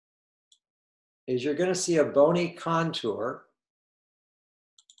is you're going to see a bony contour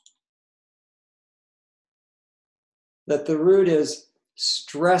that the root is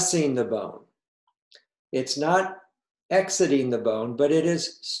stressing the bone. It's not exiting the bone, but it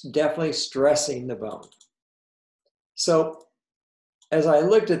is definitely stressing the bone. So as I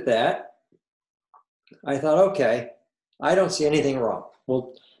looked at that, I thought, okay, I don't see anything wrong.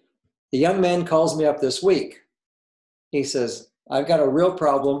 Well, the young man calls me up this week. He says, I've got a real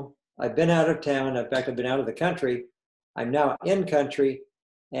problem. I've been out of town. In fact, I've been out of the country. I'm now in country,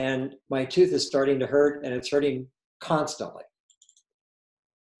 and my tooth is starting to hurt, and it's hurting constantly.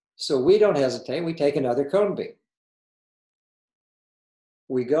 So we don't hesitate. We take another cone beam.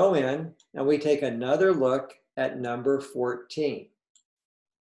 We go in, and we take another look at number 14.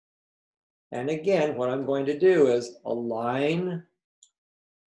 And again, what I'm going to do is align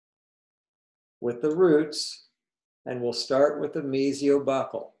with the roots, and we'll start with the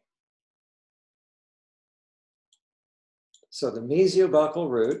mesiobuccal. So the mesiobuccal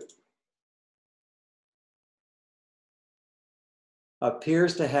root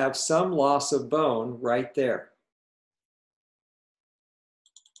appears to have some loss of bone right there.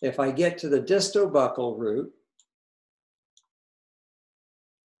 If I get to the distobuccal root,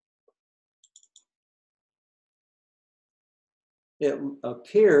 it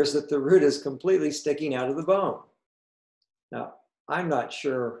appears that the root is completely sticking out of the bone. Now, I'm not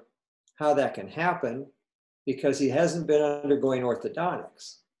sure how that can happen because he hasn't been undergoing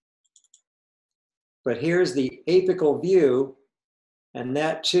orthodontics. But here's the apical view, and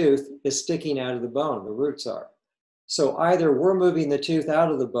that tooth is sticking out of the bone, the roots are. So either we're moving the tooth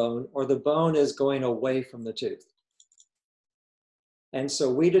out of the bone or the bone is going away from the tooth. And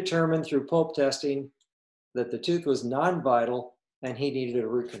so we determined through pulp testing that the tooth was non-vital and he needed a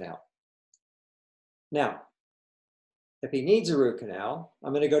root canal. Now, if he needs a root canal,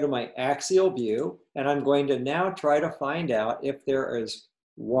 I'm going to go to my axial view, and I'm going to now try to find out if there is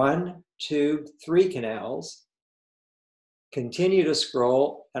 1, 2, 3 canals. Continue to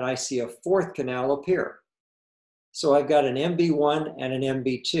scroll, and I see a 4th canal appear. So I've got an MB1 and an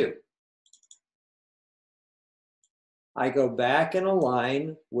MB2. I go back and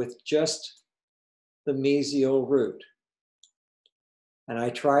align with just the mesial root. And I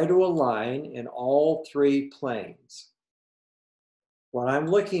try to align in all 3 planes. What I'm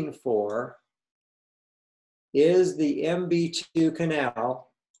looking for is the MB2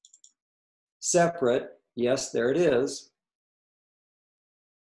 canal separate. Yes, there it is.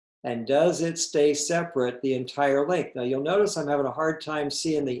 And does it stay separate the entire length? Now you'll notice I'm having a hard time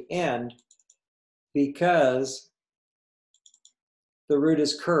seeing the end because the root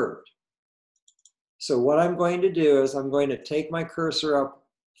is curved. So what I'm going to do is I'm going to take my cursor up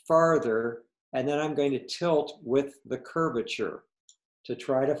farther, and then I'm going to tilt with the curvature to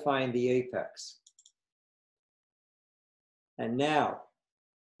try to find the apex. And now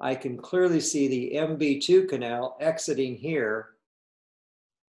I can clearly see the MB2 canal exiting here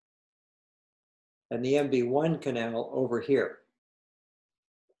and the MB1 canal over here.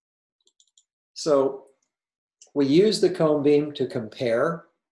 So we used the cone beam to compare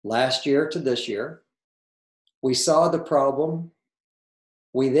last year to this year. We saw the problem.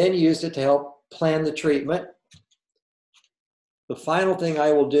 We then used it to help plan the treatment. The final thing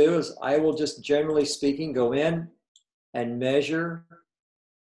I will do is I will just, generally speaking, go in and measure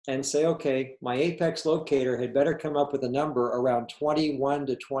and say, okay, my apex locator had better come up with a number around 21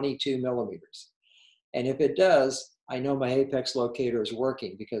 to 22 millimeters. And if it does, I know my apex locator is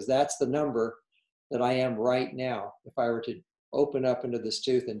working because that's the number that I am right now if I were to open up into this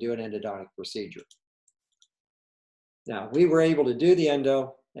tooth and do an endodontic procedure. Now, we were able to do the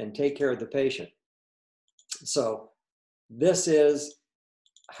endo and take care of the patient. So this is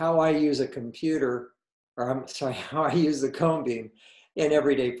how I use a computer, or I'm sorry, how I use the cone beam in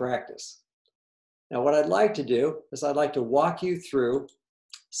everyday practice. Now, what I'd like to do is I'd like to walk you through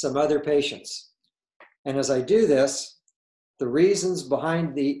some other patients. And as I do this, the reasons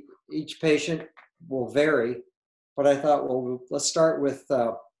behind each patient will vary, but I thought, well, let's start with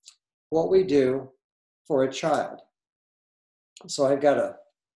what we do for a child. So I've got a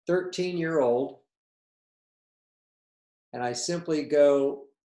 13-year-old, and I simply go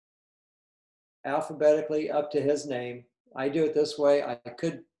alphabetically up to his name. I do it this way. I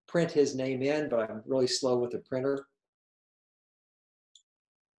could print his name in, but I'm really slow with the printer.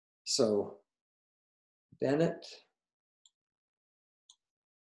 So Bennett.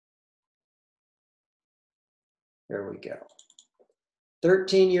 There we go.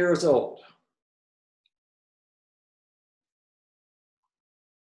 13 years old.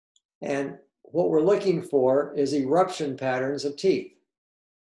 And what we're looking for is eruption patterns of teeth.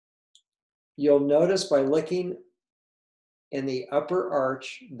 you'll notice by looking in the upper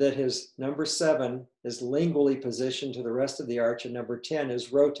arch that his number 7 is lingually positioned to the rest of the arch and number 10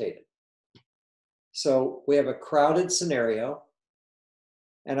 is rotated. So we have a crowded scenario,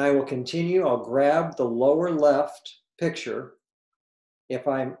 and I will continue. I'll grab the lower left picture. If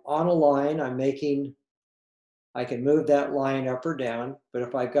I'm on a line, I can move that line up or down, but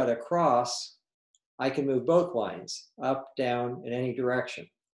if I've got a cross, I can move both lines up, down, in any direction.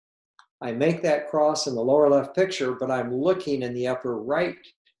 I make that cross in the lower left picture, but I'm looking in the upper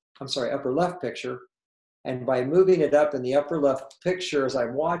left picture. And by moving it up in the upper left picture as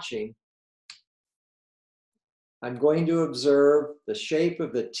I'm watching, I'm going to observe the shape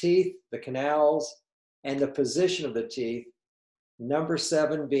of the teeth, the canals, and the position of the teeth. Number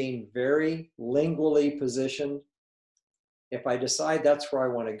 7 being very lingually positioned. If I decide that's where I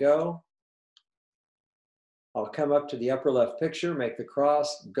want to go, I'll come up to the upper left picture, make the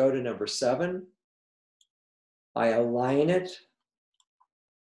cross, go to number 7. I align it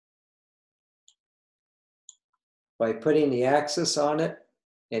by putting the axis on it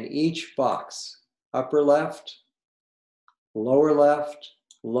in each box. Upper left, lower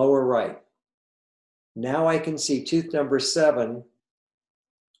right. Now I can see tooth number 7,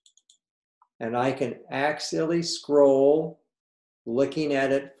 and I can axially scroll, looking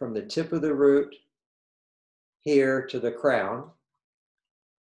at it from the tip of the root here to the crown.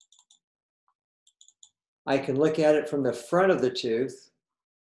 I can look at it from the front of the tooth,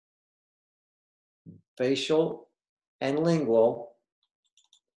 facial and lingual,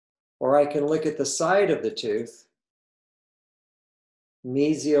 or I can look at the side of the tooth,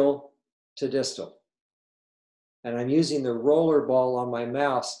 mesial to distal. And I'm using the roller ball on my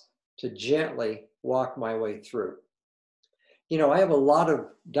mouse to gently walk my way through. You know, I have a lot of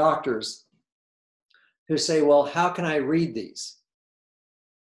doctors who say, well, how can I read these?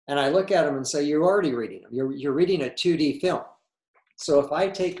 And I look at them and say, you're already reading them. You're reading a 2D film. So if I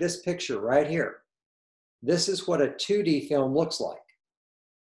take this picture right here, this is what a 2D film looks like.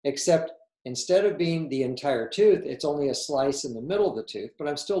 Except instead of being the entire tooth, it's only a slice in the middle of the tooth, but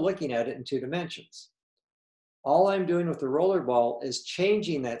I'm still looking at it in 2 dimensions. All I'm doing with the roller ball is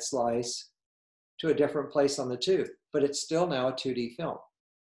changing that slice to a different place on the tooth, but it's still now a 2D film.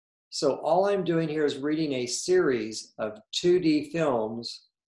 So all I'm doing here is reading a series of 2D films,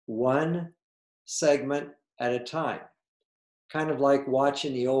 one segment at a time. Kind of like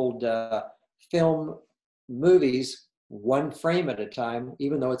watching the old film movies, one frame at a time,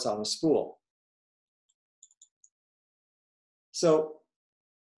 even though it's on a spool. So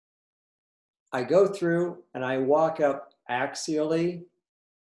I go through and I walk up axially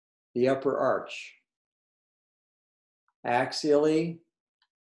the upper arch, axially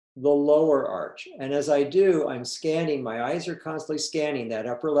the lower arch. And as I do, I'm scanning, my eyes are constantly scanning that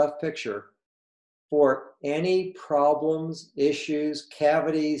upper left picture for any problems, issues,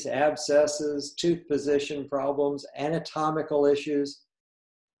 cavities, abscesses, tooth position problems, anatomical issues.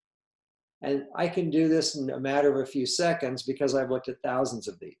 And I can do this in a matter of a few seconds because I've looked at thousands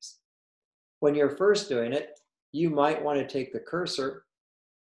of these. When you're first doing it, you might want to take the cursor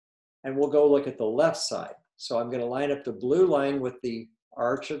and we'll go look at the left side. So I'm going to line up the blue line with the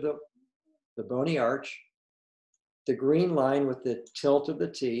arch of the bony arch, the green line with the tilt of the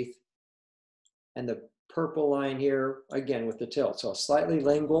teeth, and the purple line here, again, with the tilt. So slightly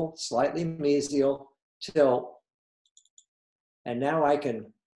lingual, slightly mesial, tilt. And now I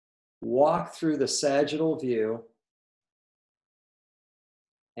can walk through the sagittal view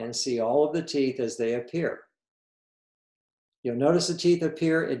and see all of the teeth as they appear. You'll notice the teeth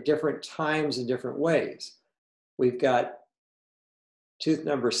appear at different times in different ways. We've got tooth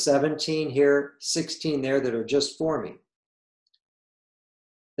number 17 here, 16 there that are just forming.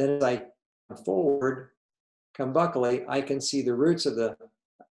 Then as I come forward, come buccally, I can see the roots of the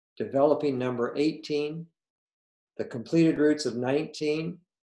developing number 18, the completed roots of 19.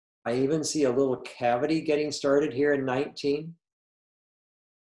 I even see a little cavity getting started here in 19.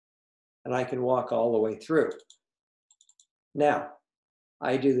 And I can walk all the way through. Now,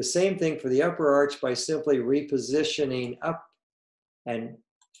 I do the same thing for the upper arch by simply repositioning up and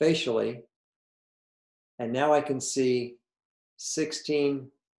facially. And now I can see 16,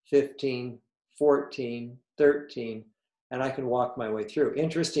 15, 14, 13, and I can walk my way through.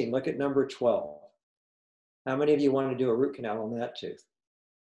 Interesting, look at number 12. How many of you want to do a root canal on that tooth?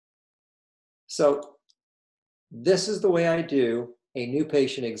 So this is the way I do a new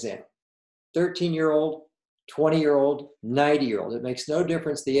patient exam. 13-year-old, 20-year-old, 90-year-old. It makes no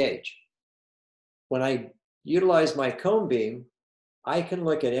difference the age. When I utilize my cone beam, I can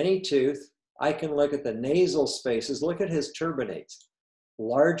look at any tooth. I can look at the nasal spaces. Look at his turbinates.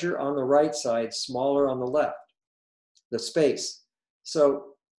 larger on the right side, smaller on the left, the space.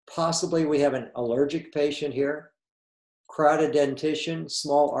 So possibly we have an allergic patient here. Crowded dentition,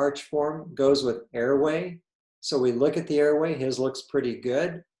 small arch form, goes with airway. So we look at the airway, his looks pretty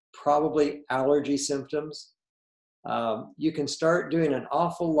good, probably allergy symptoms. You can start doing an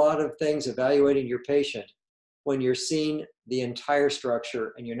awful lot of things evaluating your patient when you're seeing the entire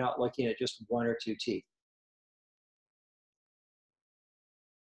structure and you're not looking at just one or two teeth.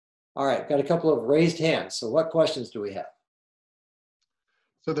 All right, got a couple of raised hands. So what questions do we have?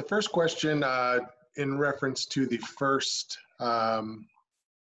 So the first question in reference to the first, and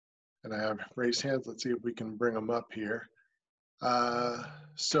I have raised hands. Let's see if we can bring them up here.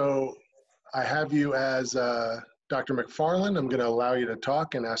 So I have you as Dr. McFarland. I'm going to allow you to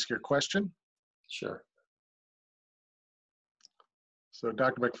talk and ask your question. Sure. So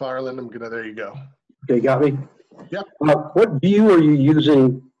Dr. McFarland, there you go. Okay, got me? Yep. What view are you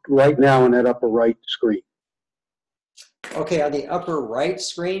using right now on that upper right screen? Okay, on the upper right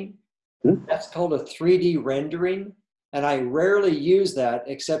screen, that's called a 3D rendering. And I rarely use that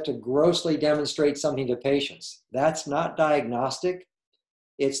except to grossly demonstrate something to patients. That's not diagnostic.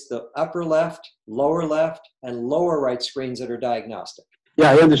 It's the upper left, and lower right screens that are diagnostic. Yeah,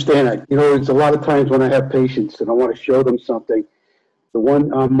 I understand that. You know, it's a lot of times when I have patients and I want to show them something, the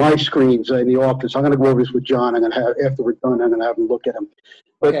one on my screens in the office, I'm going to go over this with John. I'm going to have, after we're done, I'm going to have him look at them.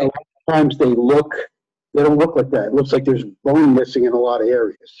 But Okay. a lot of times they don't look like that. It looks like there's bone missing in a lot of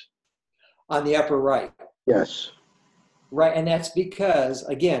areas. On the upper right. Yes. Right, and that's because,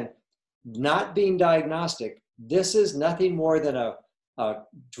 again, not being diagnostic, this is nothing more than a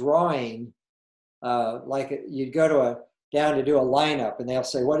drawing, like you'd go down to do a lineup and they'll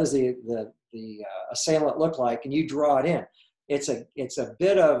say, what does the assailant look like? And you draw it in. It's a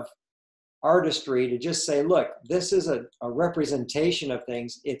bit of artistry to just say, look, this is a representation of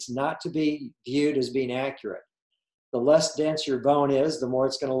things. It's not to be viewed as being accurate. The less dense your bone is, the more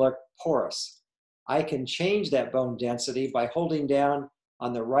it's going to look porous. I can change that bone density by holding down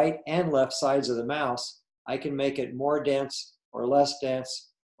on the right and left sides of the mouse. I can make it more dense or less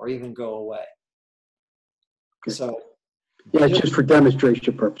dense or even go away. Okay. So yeah, just for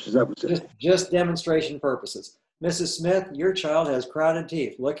demonstration purposes, that was it. Just demonstration purposes. Mrs. Smith, your child has crowded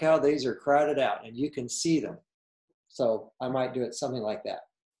teeth. Look how these are crowded out and you can see them. So I might do it something like that.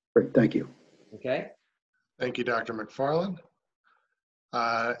 Great, thank you. Okay. Thank you, Dr. McFarland.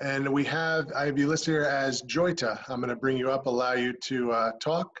 And I have you listed here as Joyta. I'm going to bring you up, allow you to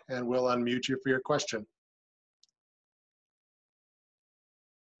talk, and we'll unmute you for your question.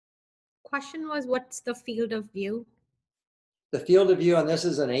 Question was, what's the field of view? The field of view on this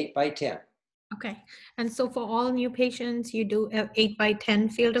is an 8x10. Okay. And so for all new patients, you do an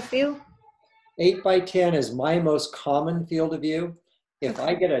 8x10 field of view? 8x10 is my most common field of view. If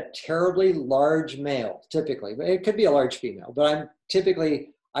I get a terribly large male, typically, but it could be a large female, but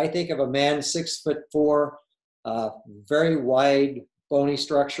I think of a man 6'4", very wide, bony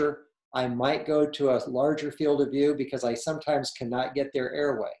structure. I might go to a larger field of view because I sometimes cannot get their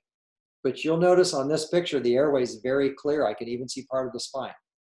airway. But you'll notice on this picture, the airway is very clear. I can even see part of the spine.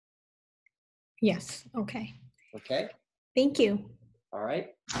 Yes, okay. Okay. Thank you. All right.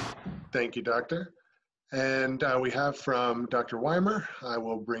 Thank you, Doctor. And we have from Dr. Weimer. I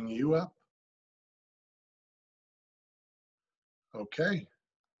will bring you up. Okay.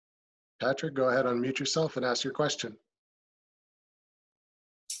 Patrick, go ahead, unmute yourself and ask your question.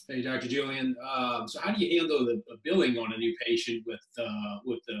 Hey, Dr. Julian. So how do you handle the billing on a new patient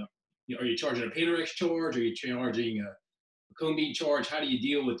with are you charging a Panorex charge? Are you charging a cone beam charge? How do you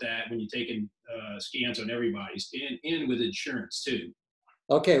deal with that when you're taking scans on everybody's and with insurance too?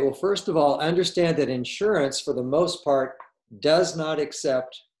 Okay, well, first of all, understand that insurance, for the most part, does not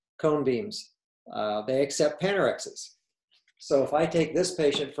accept cone beams. They accept Panorexes. So if I take this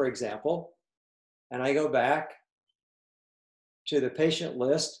patient, for example, and I go back to the patient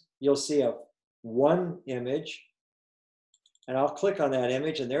list, you'll see one image, and I'll click on that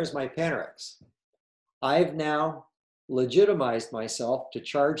image, and there's my Panorex. I've now legitimized myself to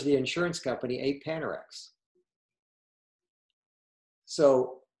charge the insurance company a Panorex.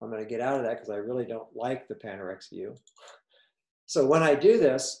 So I'm going to get out of that because I really don't like the Panorex view. So when I do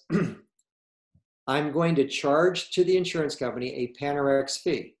this, I'm going to charge to the insurance company a Panorex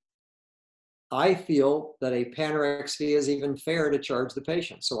fee. I feel that a Panorex fee is even fair to charge the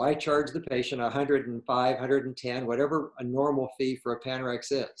patient. So I charge the patient $105, $110, whatever a normal fee for a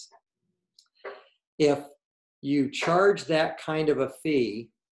Panorex is. If you charge that kind of a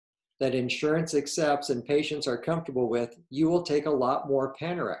fee that insurance accepts and patients are comfortable with, you will take a lot more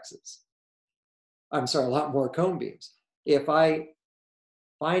Panorexes. I'm sorry, a lot more cone beams. If I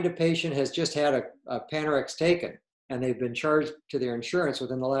find a patient has just had a Panorex taken and they've been charged to their insurance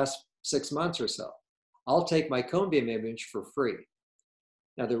within the last 6 months or so. I'll take my cone beam image for free.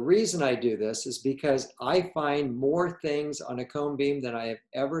 Now, the reason I do this is because I find more things on a cone beam than I have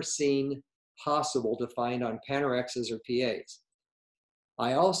ever seen possible to find on Panorexes or PAs.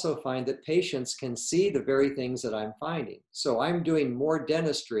 I also find that patients can see the very things that I'm finding. So I'm doing more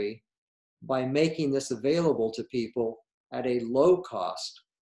dentistry by making this available to people at a low cost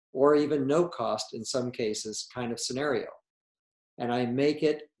or even no cost in some cases kind of scenario. And I make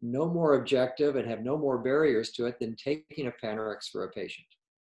it no more objective and have no more barriers to it than taking a Panorex for a patient.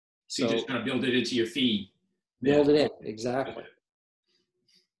 So you just kind of build it into your fee. Build it in, exactly.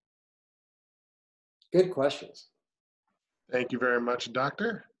 Good questions. Thank you very much,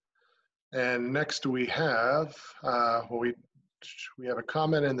 Doctor. And next we have, we have a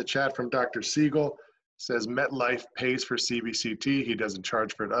comment in the chat from Dr. Siegel. Says MetLife pays for CBCT. He doesn't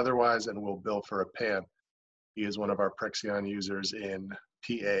charge for it otherwise and will bill for a PAN. He is one of our PreXion users in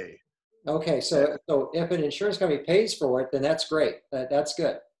PA. Okay, so if an insurance company pays for it, then that's great. That's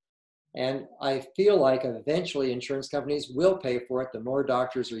good. And I feel like eventually insurance companies will pay for it. The more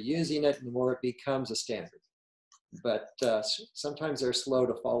doctors are using it, the more it becomes a standard. But sometimes they're slow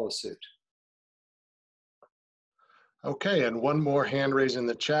to follow suit. Okay, and one more hand raised in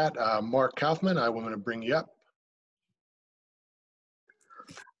the chat. Mark Kaufman, I want to bring you up.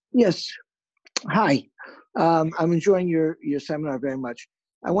 Yes. Hi. I'm enjoying your seminar very much.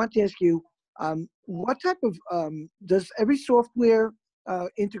 I want to ask you, what type of, does every software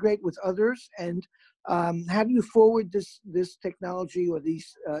integrate with others? And how do you forward this technology or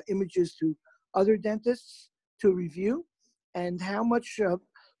these images to other dentists to review? And how much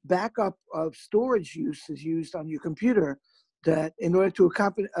backup of storage use is used on your computer that in order to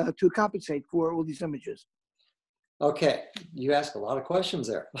compensate for all these images? Okay, you ask a lot of questions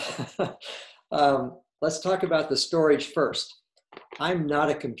there. Let's talk about the storage first. I'm not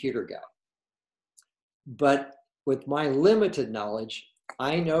a computer guy, but with my limited knowledge,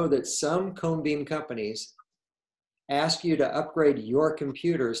 I know that some cone beam companies ask you to upgrade your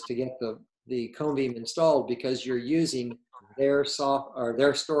computers to get the cone beam installed because you're using their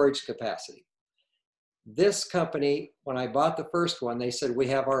storage capacity. This company, when I bought the first one, they said we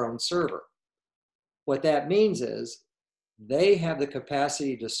have our own server. What that means is they have the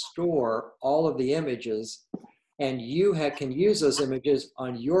capacity to store all of the images, and you can use those images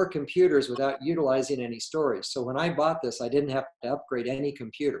on your computers without utilizing any storage. So when I bought this, I didn't have to upgrade any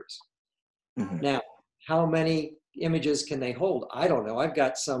computers. Mm-hmm. Now, how many images can they hold? I don't know. I've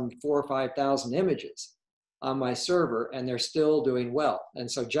got some 4,000 or 5,000 images on my server, and they're still doing well. And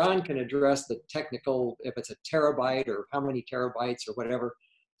so John can address the technical, if it's a terabyte or how many terabytes or whatever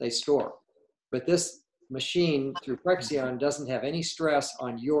they store. But this machine through PreXion doesn't have any stress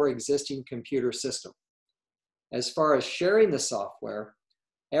on your existing computer system. As far as sharing the software,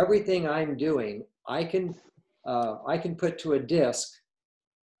 everything I'm doing, I can put to a disk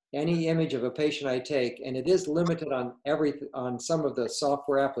any image of a patient I take, and it is limited on some of the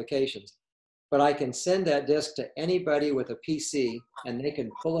software applications, but I can send that disk to anybody with a PC, and they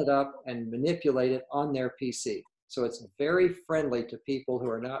can pull it up and manipulate it on their PC. So it's very friendly to people who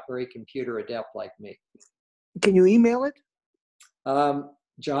are not very computer adept like me. Can you email it?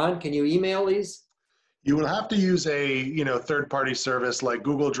 John, can you email these? You will have to use a third-party service like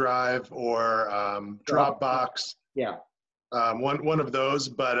Google Drive or Dropbox. Yeah. One of those,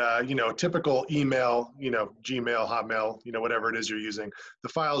 but typical email, Gmail, Hotmail, whatever it is you're using, the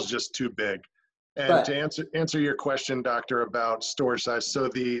file's just too big. And to answer your question, Doctor, about storage size, so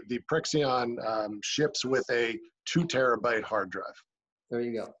the PreXion ships with a 2 terabyte hard drive. There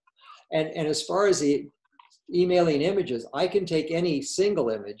you go. And as far as the emailing images, I can take any single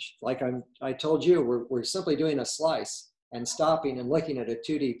image, like I told you, we're simply doing a slice and stopping and looking at a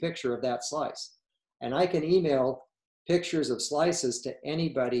 2D picture of that slice. And I can email pictures of slices to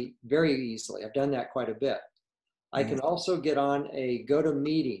anybody very easily. I've done that quite a bit. I can also get on a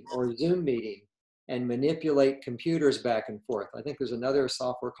GoToMeeting or Zoom meeting and manipulate computers back and forth. I think there's another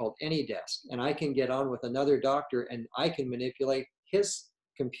software called AnyDesk, and I can get on with another doctor and I can manipulate his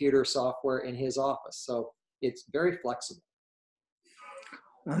computer software in his office. So it's very flexible.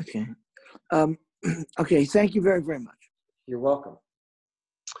 Okay. Okay, thank you very, very much. You're welcome.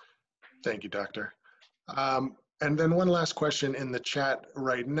 Thank you, Doctor. And then one last question in the chat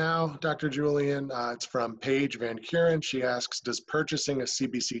right now, Dr. Julian. It's from Paige Van Kuren. She asks, does purchasing a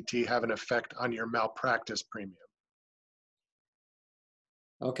CBCT have an effect on your malpractice premium?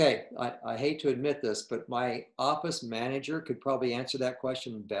 Okay, I hate to admit this, but my office manager could probably answer that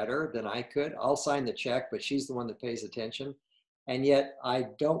question better than I could. I'll sign the check, but she's the one that pays attention. And yet I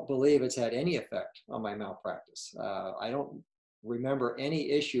don't believe it's had any effect on my malpractice. I don't remember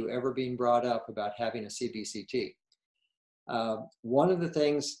any issue ever being brought up about having a CBCT. One of the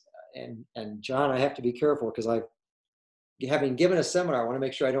things, and John, I have to be careful because having given a seminar, I want to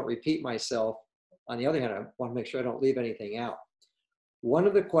make sure I don't repeat myself. On the other hand, I want to make sure I don't leave anything out. One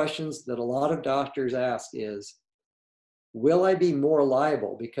of the questions that a lot of doctors ask is, will I be more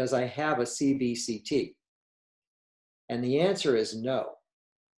liable because I have a CBCT? And the answer is no.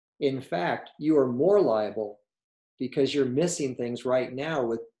 In fact, you are more liable because you're missing things right now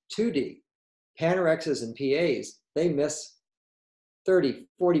with 2D. Panorexes and PAs, they miss 30,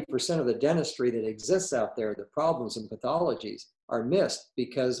 40% of the dentistry that exists out there. The problems and pathologies are missed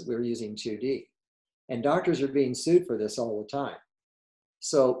because we're using 2D. And doctors are being sued for this all the time.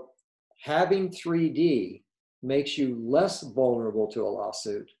 So having 3D makes you less vulnerable to a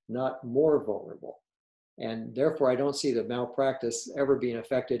lawsuit, not more vulnerable. And therefore, I don't see the malpractice ever being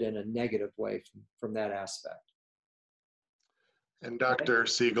affected in a negative way from that aspect. And Dr.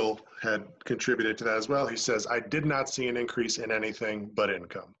 Siegel had contributed to that as well. He says, I did not see an increase in anything but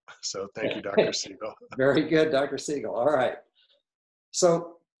income. So thank you, Dr. Siegel. Very good, Dr. Siegel. All right.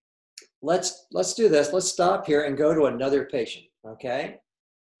 So let's do this. Let's stop here and go to another patient, okay?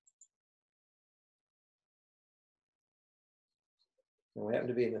 And we happen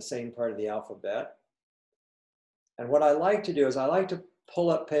to be in the same part of the alphabet. And what I like to do is I like to pull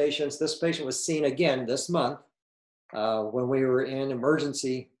up patients. This patient was seen again this month when we were in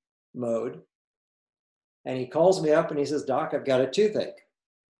emergency mode. And he calls me up and he says, Doc, I've got a toothache.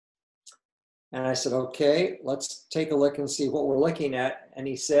 And I said, okay, let's take a look and see what we're looking at. And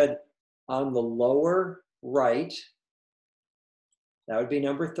he said, on the lower right, that would be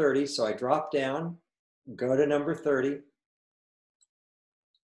number 30. So I drop down, go to number 30.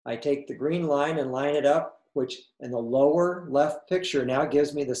 I take the green line and line it up, which in the lower left picture now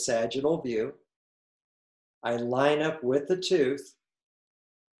gives me the sagittal view. I line up with the tooth,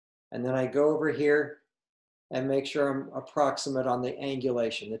 and then I go over here and make sure I'm approximate on the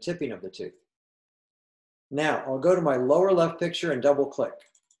angulation, the tipping of the tooth. Now, I'll go to my lower left picture and double click,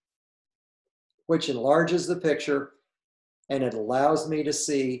 which enlarges the picture, and it allows me to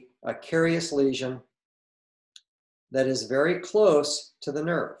see a carious lesion that is very close to the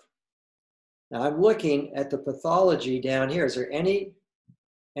nerve. Now I'm looking at the pathology down here. Is there any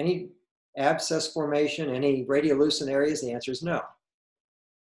abscess formation, any radiolucent areas? The answer is no.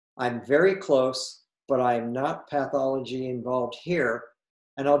 I'm very close, but I'm not pathology involved here.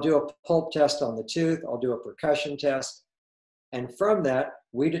 And I'll do a pulp test on the tooth. I'll do a percussion test. And from that,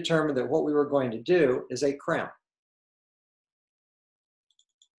 we determined that what we were going to do is a crown.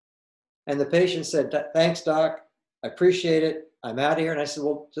 And the patient said, thanks, Doc. I appreciate it. I'm out of here. And I said,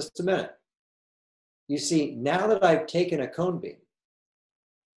 well, just a minute. You see, now that I've taken a cone beam,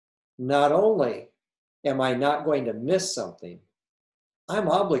 not only am I not going to miss something, I'm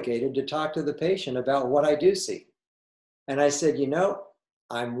obligated to talk to the patient about what I do see. And I said, you know,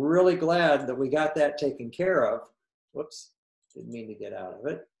 I'm really glad that we got that taken care of. Whoops, didn't mean to get out of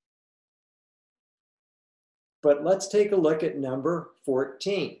it. But let's take a look at number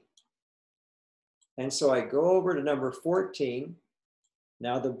 14. And so I go over to number 14.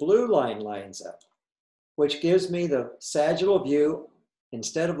 Now the blue line lines up, which gives me the sagittal view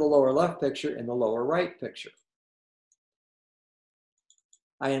instead of the lower left picture in the lower right picture.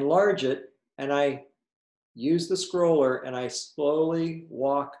 I enlarge it and I use the scroller and I slowly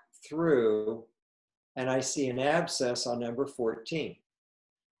walk through and I see an abscess on number 14.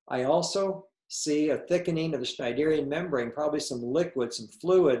 I also see a thickening of the Schneiderian membrane, probably some liquid, some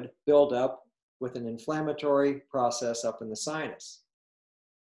fluid build up with an inflammatory process up in the sinus.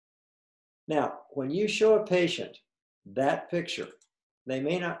 Now, when you show a patient that picture, they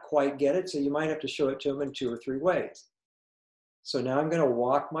may not quite get it, so you might have to show it to them in 2 or 3 ways. So now I'm going to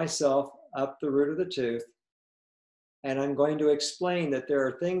walk myself up the root of the tooth, and I'm going to explain that there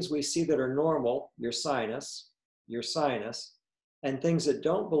are things we see that are normal, your sinus, and things that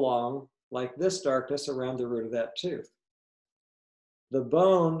don't belong, like this darkness around the root of that tooth. The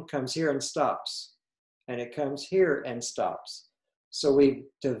bone comes here and stops, and it comes here and stops. So we've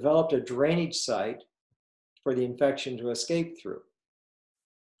developed a drainage site for the infection to escape through.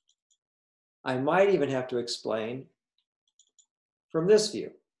 I might even have to explain from this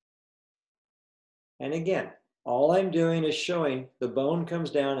view. And again, all I'm doing is showing the bone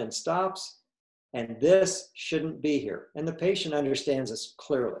comes down and stops, and this shouldn't be here. And the patient understands this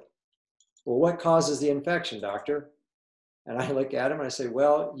clearly. Well, what causes the infection, doctor? And I look at him and I say,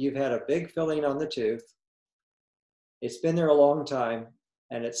 well, you've had a big filling on the tooth. It's been there a long time,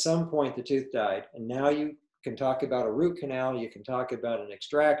 and at some point the tooth died, and now you can talk about a root canal, you can talk about an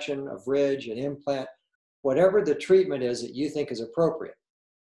extraction, a ridge, an implant, whatever the treatment is that you think is appropriate.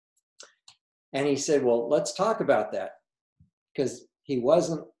 And he said, well, let's talk about that, because he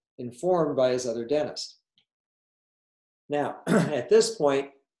wasn't informed by his other dentist. Now, at this point,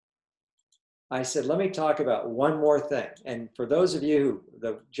 I said, let me talk about one more thing. And for those of you,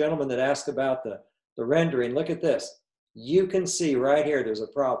 the gentleman that asked about the rendering, look at this. You can see right here, there's a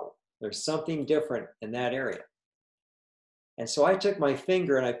problem. There's something different in that area. And so I took my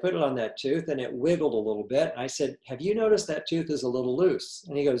finger and I put it on that tooth and it wiggled a little bit. And I said, have you noticed that tooth is a little loose?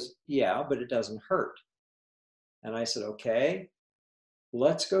 And he goes, yeah, but it doesn't hurt. And I said, okay,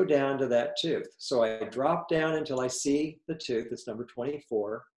 let's go down to that tooth. So I drop down until I see the tooth. It's number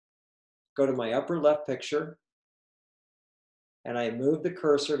 24. Go to my upper left picture and I move the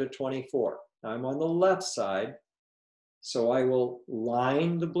cursor to 24. Now I'm on the left side, so I will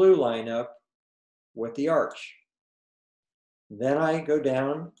line the blue line up with the arch. Then I go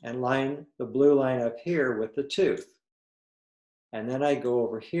down and line the blue line up here with the tooth. And then I go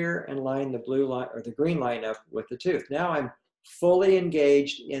over here and line the blue line or the green line up with the tooth. Now I'm fully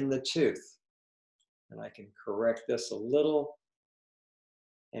engaged in the tooth. And I can correct this a little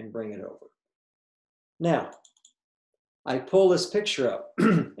and bring it over. Now, I pull this picture up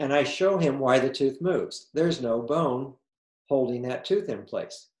and I show him why the tooth moves. There's no bone holding that tooth in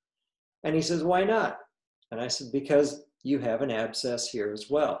place. And he says, why not? And I said, because you have an abscess here as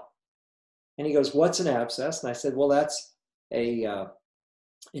well. And he goes, what's an abscess? And I said, well, that's an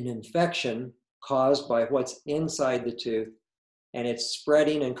infection caused by what's inside the tooth, and it's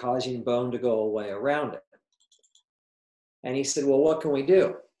spreading and causing bone to go away around it. And he said, well, what can we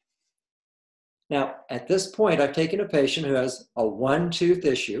do? Now, at this point, I've taken a patient who has a one-tooth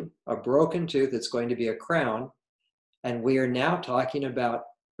issue, a broken tooth that's going to be a crown, and we are now talking about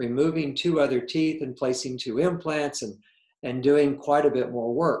removing 2 other teeth and placing 2 implants and doing quite a bit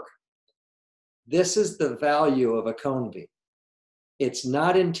more work. This is the value of a cone beam. It's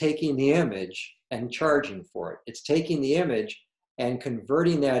not in taking the image and charging for it. It's taking the image and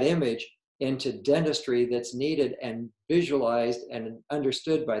converting that image into dentistry that's needed and visualized and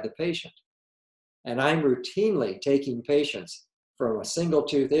understood by the patient. And I'm routinely taking patients from a single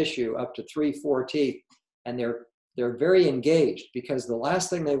tooth issue up to 3, 4 teeth, and they're very engaged because the last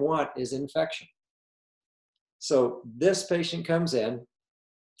thing they want is infection. So this patient comes in,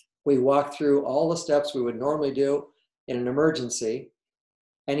 we walk through all the steps we would normally do in an emergency,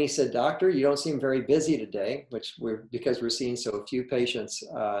 and he said, doctor, you don't seem very busy today, because we're seeing so few patients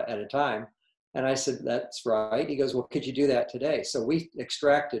at a time. And I said, that's right. He goes, well, could you do that today? So we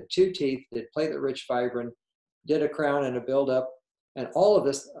extracted 2 teeth, did platelet-rich fibrin, did a crown and a buildup, and all of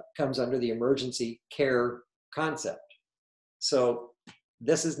this comes under the emergency care concept. So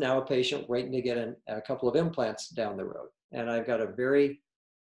this is now a patient waiting to get a couple of implants down the road. And I've got a very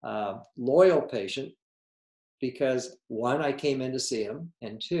loyal patient because 1, I came in to see him,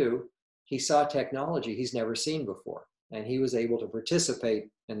 and 2, he saw technology he's never seen before, and he was able to participate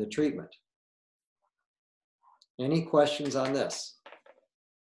in the treatment. Any questions on this?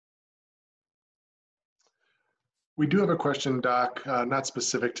 We do have a question, Doc, not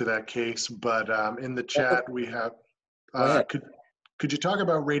specific to that case, but in the chat we have, could you talk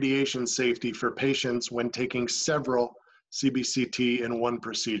about radiation safety for patients when taking several CBCT in one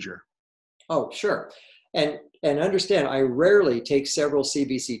procedure? Oh, sure. And understand, I rarely take several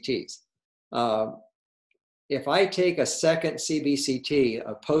CBCTs. If I take a second CBCT,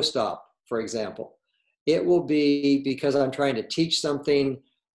 a post-op, for example, it will be because I'm trying to teach something.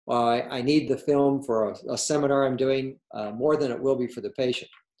 I need the film for a seminar I'm doing more than it will be for the patient.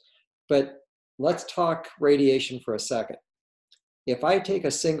 But let's talk radiation for a second. If I take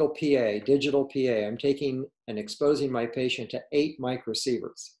a single PA, digital PA, I'm taking and exposing my patient to 8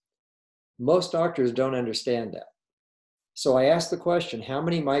 microsieverts. Most doctors don't understand that. So I ask the question, how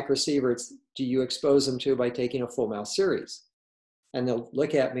many microsieverts do you expose them to by taking a full mouth series? And they'll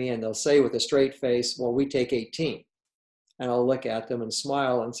look at me and they'll say with a straight face, well, we take 18. And I'll look at them and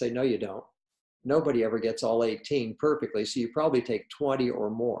smile and say, no, you don't. Nobody ever gets all 18 perfectly, so you probably take 20 or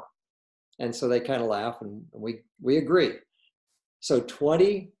more. And so they kind of laugh and we agree. So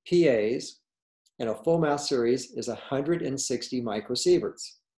 20 PAs in a full mouth series is 160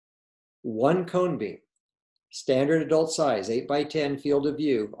 microsieverts. 1 cone beam, standard adult size, 8x10 field of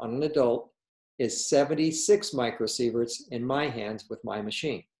view on an adult, is 76 microsieverts in my hands with my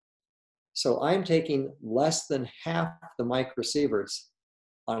machine. So I'm taking less than half the microsieverts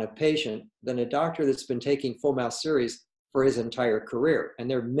on a patient than a doctor that's been taking full mouth series for his entire career. And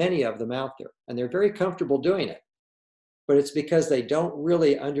there are many of them out there, and they're very comfortable doing it. but it's because they don't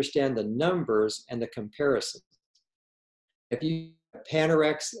really understand the numbers and the comparison. If you have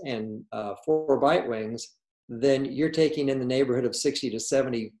Panorex and 4 bite wings, then you're taking in the neighborhood of 60 to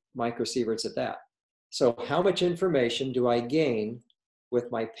 70 microsieverts at that. So how much information do I gain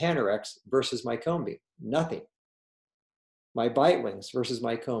with my Panorex versus my cone beam? Nothing. My bite wings versus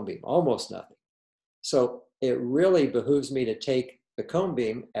my cone beam, almost nothing. So it really behooves me to take the cone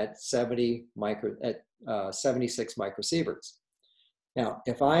beam at 76 microsieverts. Now,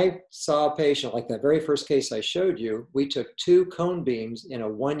 if I saw a patient like that very first case I showed you, we took 2 cone beams in a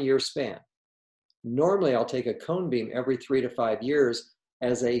 1-year span. Normally, I'll take a cone beam every 3 to 5 years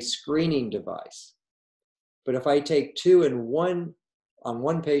as a screening device. But if I take 2 on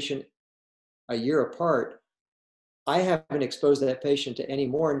one patient a year apart, I haven't exposed that patient to any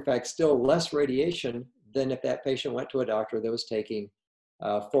more, in fact, still less radiation than if that patient went to a doctor that was taking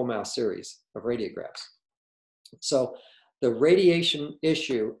a full mouth series of radiographs. So the radiation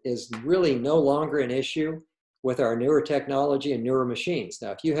issue is really no longer an issue with our newer technology and newer machines.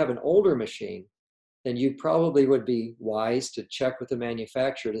 Now, if you have an older machine, then you probably would be wise to check with the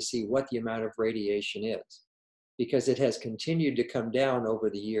manufacturer to see what the amount of radiation is, because it has continued to come down over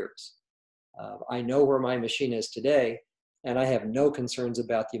the years. I know where my machine is today, and I have no concerns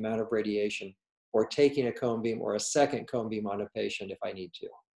about the amount of radiation or taking a cone beam or a second cone beam on a patient if I need to.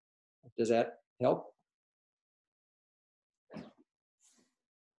 Does that help?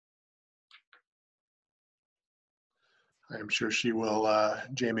 I'm sure she will,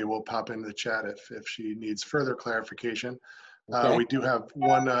 Jamie will pop into the chat if she needs further clarification. Okay. We do have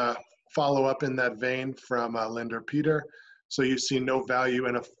one follow-up in that vein from Linda Peter. So you see no value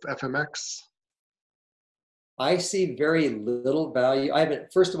in a FMX? I see very little value.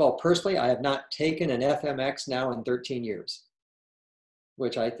 First of all, personally, I have not taken an FMX now in 13 years,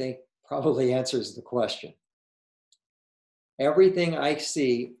 which I think probably answers the question. Everything I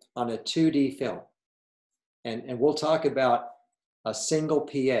see on a 2D film, and we'll talk about a single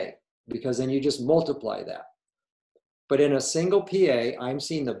PA, because then you just multiply that. But in a single PA, I'm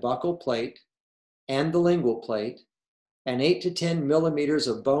seeing the buccal plate and the lingual plate and 8 to 10 millimeters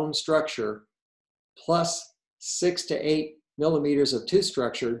of bone structure plus 6 to 8 millimeters of tooth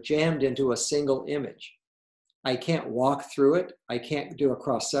structure jammed into a single image. I can't walk through it. I can't do a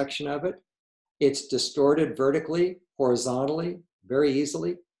cross section of it. It's distorted vertically, horizontally, very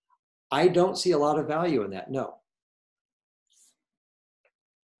easily. I don't see a lot of value in that, no.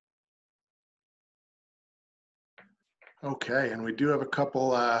 Okay, and we do have a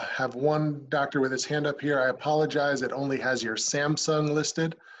couple, have one doctor with his hand up here. I apologize, it only has your Samsung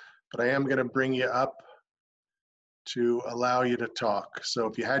listed, but I am gonna bring you up to allow you to talk. So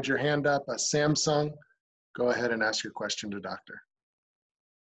if you had your hand up, a Samsung, go ahead and ask your question to doctor.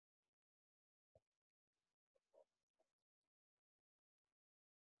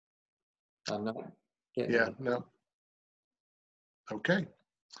 I'm not getting Yeah, it. no. Okay.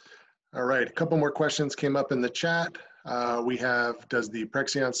 All right, a couple more questions came up in the chat. We have, does the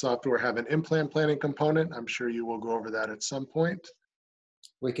PreXion software have an implant planning component? I'm sure you will go over that at some point.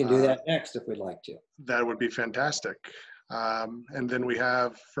 We can do that next if we'd like to. That would be fantastic. And then we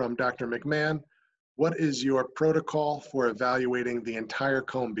have from Dr. McMahon, what is your protocol for evaluating the entire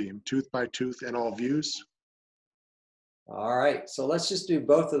cone beam, tooth by tooth in all views? All right, so let's just do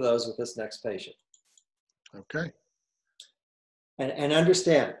both of those with this next patient. Okay. And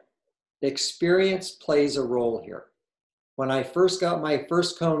understand, experience plays a role here. When I first got my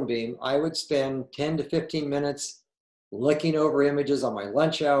first cone beam, I would spend 10 to 15 minutes looking over images on my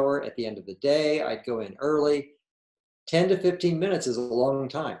lunch hour. At the end of the day, I'd go in early. 10 to 15 minutes is a long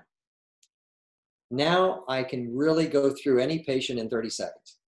time. Now I can really go through any patient in 30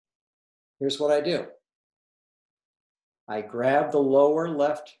 seconds. Here's what I do. I grab the lower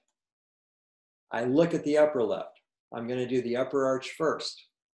left. I look at the upper left. I'm going to do the upper arch first.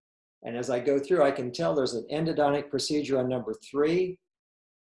 And as I go through, I can tell there's an endodontic procedure on number 3.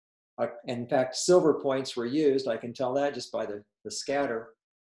 In fact, silver points were used. I can tell that just by the scatter.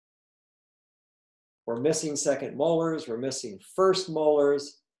 We're missing second molars. We're missing third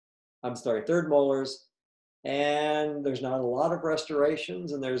molars. And there's not a lot of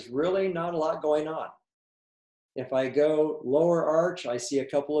restorations, and there's really not a lot going on. If I go lower arch, I see a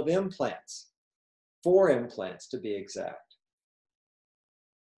couple of implants, 4 implants to be exact.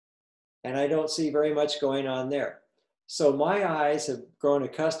 And I don't see very much going on there. So my eyes have grown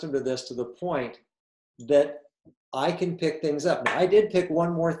accustomed to this to the point that I can pick things up. Now, I did pick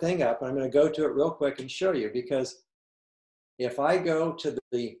one more thing up, and I'm going to go to it real quick and show you, because if I go to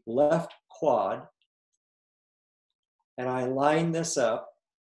the left quad and I line this up,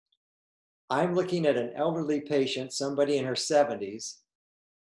 I'm looking at an elderly patient, somebody in her 70s,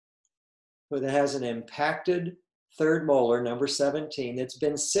 who has an impacted third molar, number 17, that's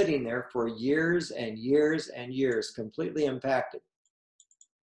been sitting there for years and years and years, completely impacted.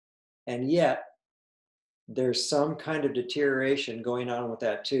 And yet, there's some kind of deterioration going on with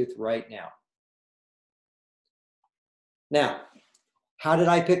that tooth right now. Now, how did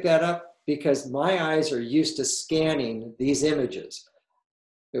I pick that up? Because my eyes are used to scanning these images.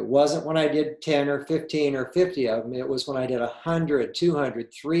 It wasn't when I did 10 or 15 or 50 of them. It was when I did 100,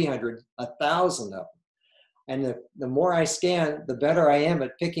 200, 300, 1,000 of them. And the more I scan, the better I am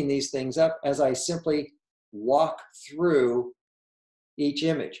at picking these things up as I simply walk through each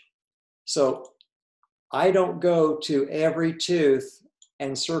image. So I don't go to every tooth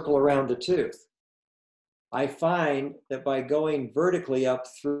and circle around the tooth. I find that by going vertically up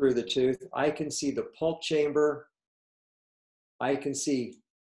through the tooth, I can see the pulp chamber, I can see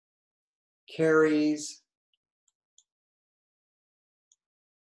caries,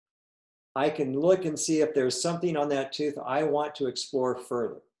 I can look and see if there's something on that tooth I want to explore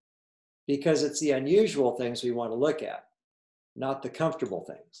further, because it's the unusual things we want to look at, not the comfortable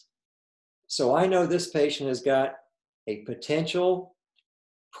things. So I know this patient has got a potential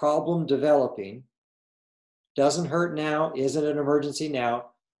problem developing, doesn't hurt now, isn't an emergency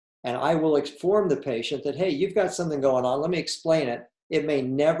now, and I will inform the patient that, hey, you've got something going on, let me explain it. It may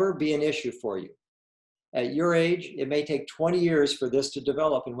never be an issue for you. At your age, it may take 20 years for this to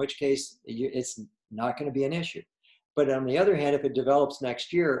develop, in which case it's not going to be an issue. But on the other hand, if it develops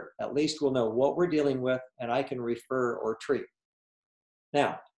next year, at least we'll know what we're dealing with and I can refer or treat.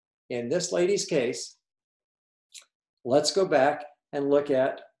 Now, in this lady's case, let's go back and look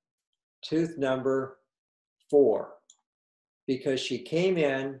at tooth number 4, because she came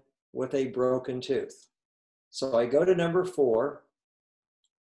in with a broken tooth. So I go to number 4,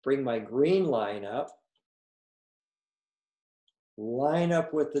 bring my green line up, line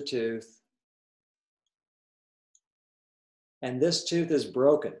up with the tooth, and this tooth is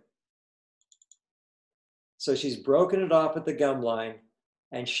broken. So she's broken it off at the gum line,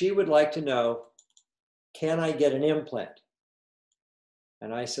 and she would like to know, can I get an implant?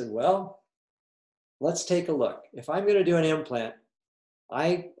 And I said, well, let's take a look. If I'm going to do an implant,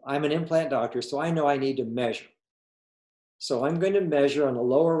 I'm an implant doctor, so I know I need to measure. So I'm going to measure on the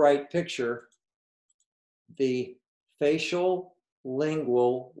lower right picture the facial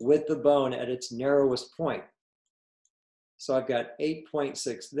lingual with the bone at its narrowest point. So I've got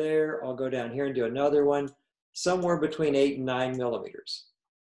 8.6 there. I'll go down here and do another one, somewhere between 8 and 9 millimeters.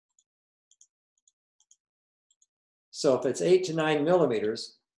 So if it's 8 to 9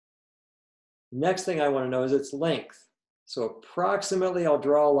 millimeters, next thing I want to know is its length. So approximately, I'll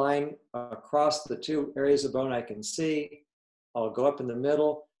draw a line across the 2 areas of bone I can see. I'll go up in the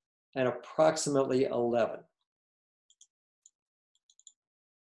middle, and approximately 11.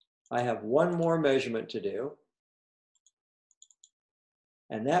 I have one more measurement to do.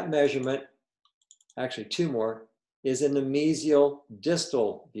 And that measurement, actually 2 more, is in the mesial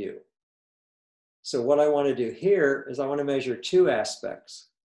distal view. So what I want to do here is I want to measure 2 aspects,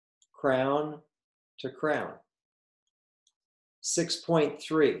 crown to crown.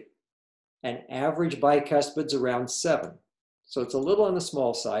 6.3, and average bicuspid's around 7. So it's a little on the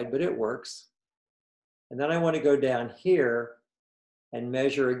small side, but it works. And then I want to go down here and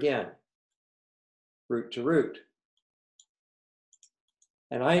measure again, root to root.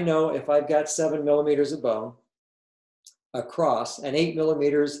 And I know if I've got 7 millimeters of bone across and 8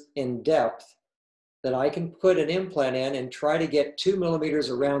 millimeters in depth, that I can put an implant in and try to get 2 millimeters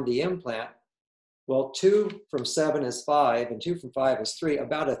around the implant. Well, 2 from 7 is 5, and 2 from 5 is 3.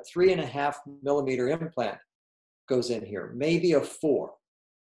 About a 3.5 millimeter implant goes in here, maybe a 4.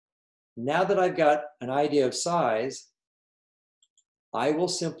 Now that I've got an idea of size, I will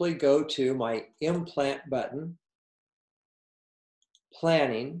simply go to my implant button,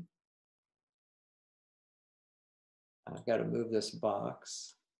 planning. I've got to move this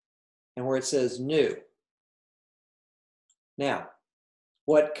box, and where it says new. Now,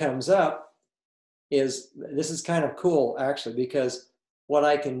 what comes up is, this is kind of cool actually, because what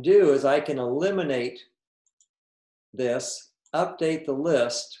I can do is I can eliminate this, update the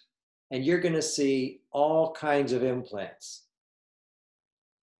list, and you're going to see all kinds of implants.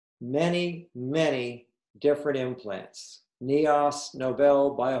 Many, many different implants. Neos,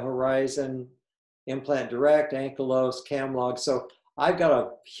 Nobel, BioHorizon, Implant Direct, Ankylos, Camlog. So I've got a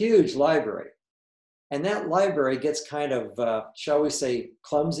huge library. And that library gets kind of, shall we say,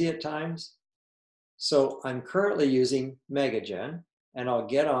 clumsy at times. So I'm currently using MegaGen, and I'll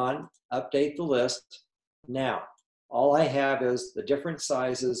get on, update the list. Now, all I have is the different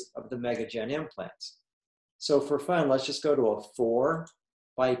sizes of the MegaGen implants. So for fun, let's just go to a 4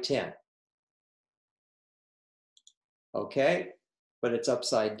 by 10. Okay, but it's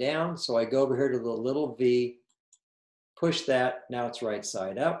upside down. So I go over here to the little V, push that, now it's right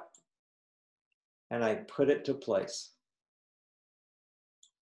side up, and I put it to place.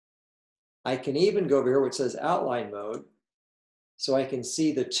 I can even go over here where it says outline mode, so I can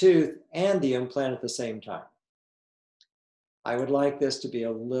see the tooth and the implant at the same time. I would like this to be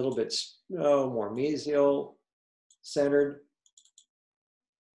a little bit more mesial centered.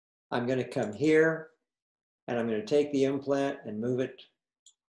 I'm going to come here and I'm going to take the implant and move it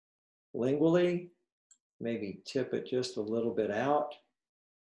lingually, maybe tip it just a little bit out,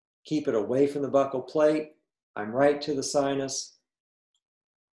 keep it away from the buccal plate. I'm right to the sinus.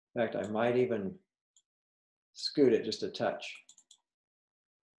 In fact, I might even scoot it just a touch.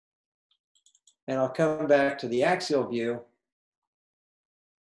 And I'll come back to the axial view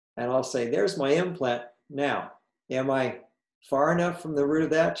and I'll say, there's my implant. Now, am I far enough from the root of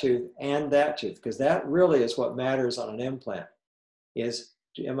that tooth and that tooth? Because that really is what matters on an implant, is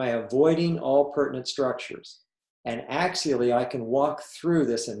am I avoiding all pertinent structures? And axially, I can walk through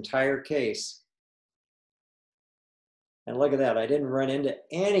this entire case. And look at that, I didn't run into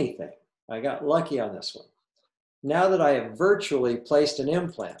anything. I got lucky on this one. Now that I have virtually placed an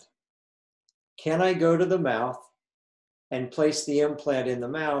implant, can I go to the mouth and place the implant in the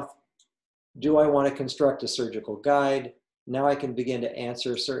mouth? Do I want to construct a surgical guide? Now I can begin to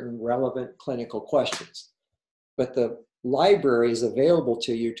answer certain relevant clinical questions. But the library is available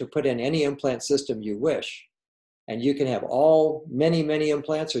to you to put in any implant system you wish. And you can have many, many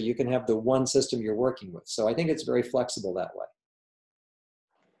implants, or you can have the one system you're working with. So I think it's very flexible that way.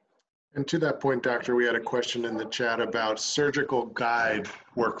 And to that point, doctor, we had a question in the chat about surgical guide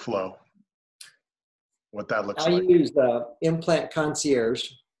workflow, what that looks like. I use Implant Concierge,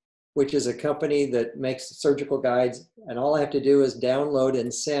 which is a company that makes surgical guides, and all I have to do is download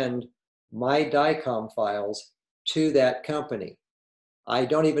and send my DICOM files to that company. I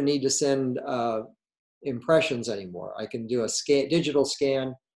don't even need to send impressions anymore. I can do a digital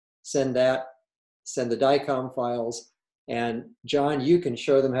scan, send the DICOM files, and John, you can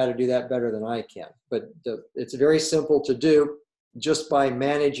show them how to do that better than I can. But it's very simple to do just by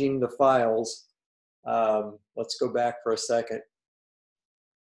managing the files. Let's go back for a second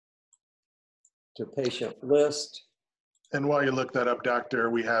to patient list. And while you look that up, doctor,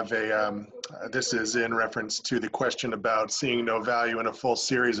 we have this is in reference to the question about seeing no value in a full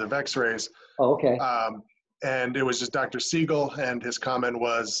series of x-rays. Oh, okay. And it was just Dr. Siegel, and his comment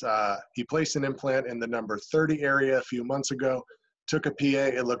was, he placed an implant in the number 30 area a few months ago, took a PA,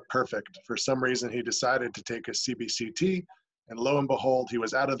 it looked perfect. For some reason, he decided to take a CBCT, and lo and behold, he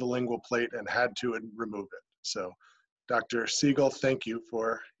was out of the lingual plate and had to remove it. So, Dr. Siegel, thank you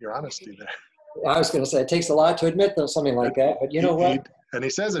for your honesty there. I was going to say, it takes a lot to admit something like that, but you know what? And he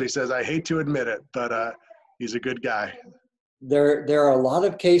says, I hate to admit it, but he's a good guy. There are a lot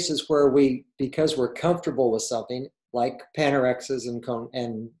of cases where because we're comfortable with something, like Panorexes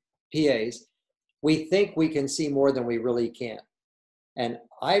and PAs, we think we can see more than we really can. And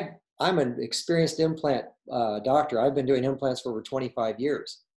I'm an experienced implant doctor. I've been doing implants for over 25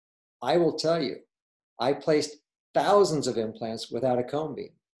 years. I will tell you, I placed thousands of implants without a cone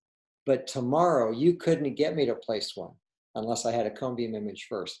beam. But tomorrow, you couldn't get me to place one unless I had a cone beam image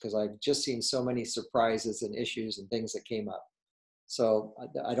first, because I've just seen so many surprises and issues and things that came up. So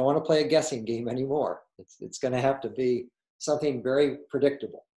I don't want to play a guessing game anymore. It's going to have to be something very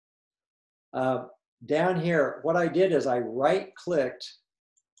predictable. Down here, what I did is I right-clicked,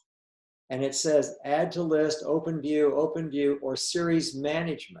 and it says Add to List, Open View, or Series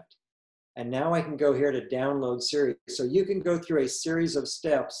Management. And now I can go here to Download Series. So you can go through a series of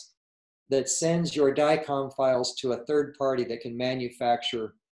steps that sends your DICOM files to a third party that can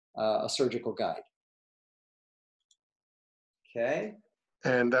manufacture a surgical guide. Okay.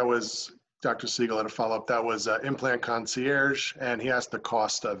 And that was, Dr. Siegel had a follow-up. That was Implant Concierge, and he asked the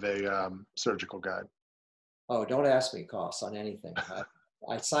cost of a surgical guide. Oh, don't ask me costs on anything.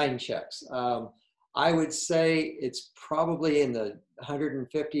 I sign checks. I would say it's probably in the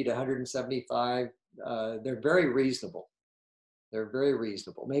 150 to 175. They're very reasonable. They're very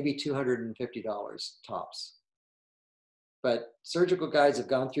reasonable, maybe $250 tops. But surgical guides have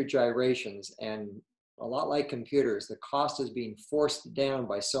gone through gyrations, and a lot like computers, the cost is being forced down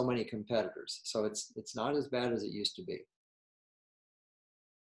by so many competitors. So it's not as bad as it used to be.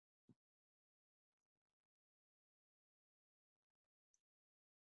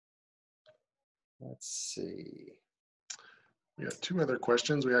 Let's see. We have two other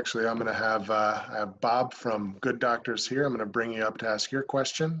questions. I'm going to have, I have Bob from Good Doctors here. I'm going to bring you up to ask your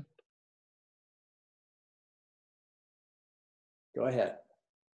question. Go ahead.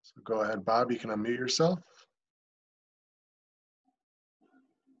 So go ahead, Bob. You can unmute yourself.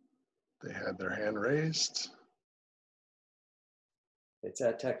 They had their hand raised. It's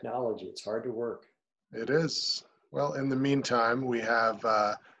that technology. It's hard to work. It is. Well, in the meantime, we have,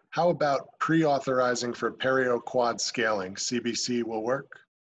 how about pre-authorizing for perio-quad scaling? CBC will work?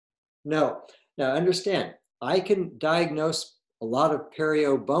 No. Now understand, I can diagnose a lot of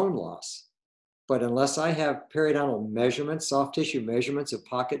perio bone loss, but unless I have periodontal measurements, soft tissue measurements of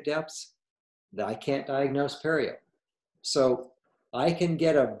pocket depths, I can't diagnose perio. So I can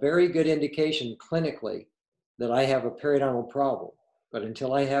get a very good indication clinically that I have a periodontal problem. But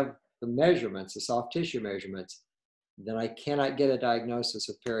until I have the measurements, the soft tissue measurements, then I cannot get a diagnosis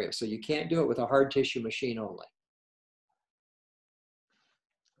of perio. So you can't do it with a hard tissue machine only.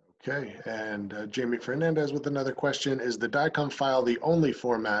 Okay, and Jamie Fernandez with another question. Is the DICOM file the only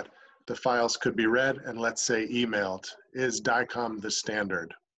format the files could be read and, let's say, emailed? Is DICOM the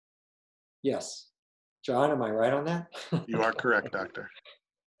standard? Yes. John, am I right on that? You are correct, doctor.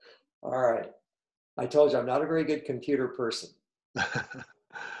 All right. I told you I'm not a very good computer person.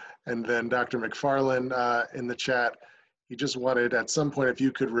 And then Dr. McFarland in the chat, he just wanted at some point if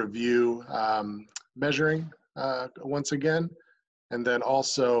you could review measuring once again. And then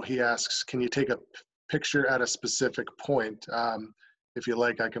also he asks, can you take a picture at a specific point? If you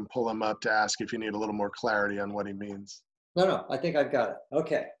like, I can pull him up to ask if you need a little more clarity on what he means. No, I think I've got it.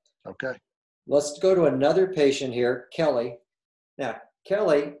 Okay. Okay. Let's go to another patient here, Kelly. Now,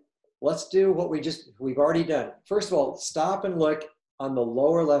 Kelly, let's do what we've already done. First of all, stop and look on the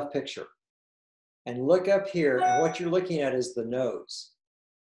lower left picture. And look up here, and what you're looking at is the nose.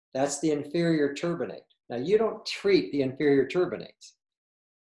 That's the inferior turbinate. Now, you don't treat the inferior turbinates,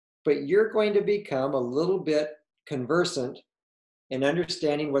 but you're going to become a little bit conversant in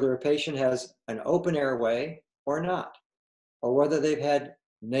understanding whether a patient has an open airway or not, or whether they've had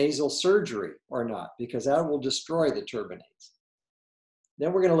nasal surgery or not, because that will destroy the turbinates.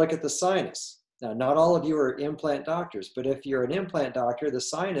 Then we're going to look at the sinus. Now, not all of you are implant doctors, but if you're an implant doctor, the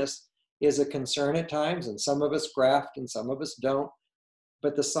sinus is a concern at times, and some of us graft and some of us don't.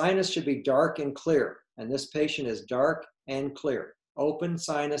 But the sinus should be dark and clear, and this patient is dark and clear. Open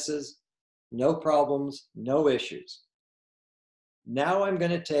sinuses, no problems, no issues. Now I'm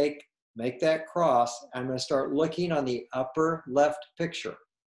going to make that cross. I'm going to start looking on the upper left picture.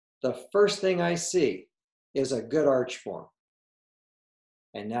 The first thing I see is a good arch form.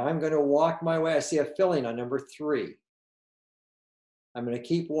 And now I'm going to walk my way. I see a filling on number 3. I'm going to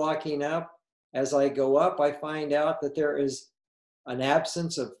keep walking up. As I go up, I find out that there is an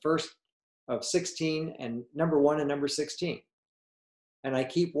absence of 16 and number 1 and number 16. And I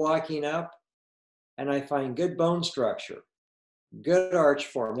keep walking up and I find good bone structure, good arch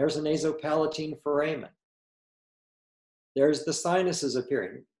form. There's a nasopalatine foramen. There's the sinuses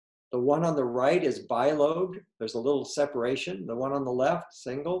appearing. The one on the right is bilobed. There's a little separation. The one on the left,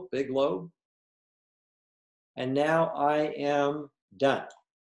 single, big lobe. And now I am done.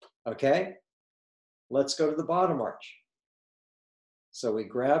 Okay? Let's go to the bottom arch. So we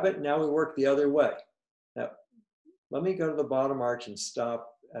grab it. Now we work the other way. Now, let me go to the bottom arch and stop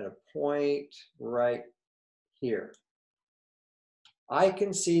at a point right here. I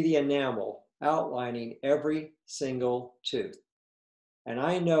can see the enamel outlining every single tooth. And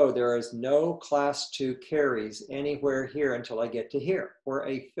I know there is no class 2 caries anywhere here until I get to here, where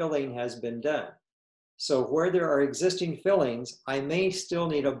a filling has been done. So where there are existing fillings, I may still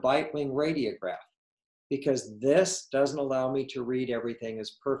need a bite wing radiograph, because this doesn't allow me to read everything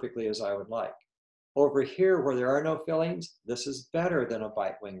as perfectly as I would like. Over here, where there are no fillings, this is better than a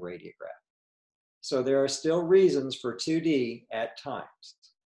bite wing radiograph. So there are still reasons for 2D at times.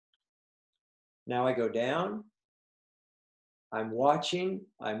 Now I go down. I'm watching,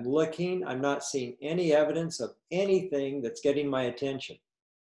 I'm looking, I'm not seeing any evidence of anything that's getting my attention.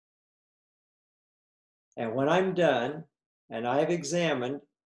 And when I'm done and I've examined,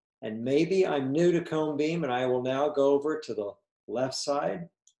 and maybe I'm new to cone beam, and I will now go over to the left side,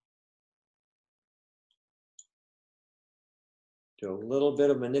 do a little bit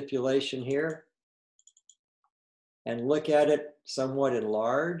of manipulation here, and look at it somewhat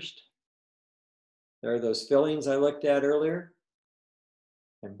enlarged. There are those fillings I looked at earlier.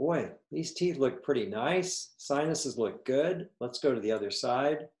 And boy, these teeth look pretty nice. Sinuses look good. Let's go to the other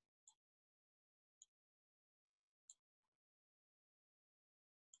side.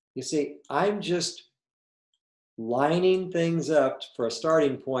 You see, I'm just lining things up for a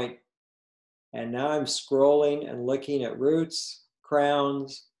starting point And now I'm scrolling and looking at roots,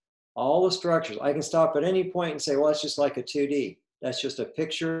 crowns, all the structures. I can stop at any point and say, well, it's just like a 2D. That's just a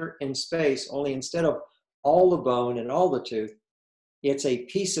picture in space, only instead of all the bone and all the tooth, it's a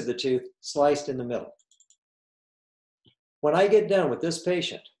piece of the tooth sliced in the middle. When I get done with this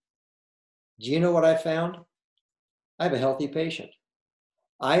patient, do you know what I found? I have a healthy patient.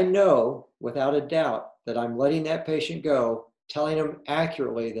 I know without a doubt that I'm letting that patient go, telling them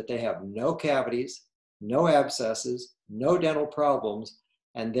accurately that they have no cavities, no abscesses, no dental problems,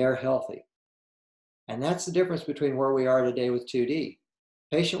 and they're healthy. And that's the difference between where we are today with 2D.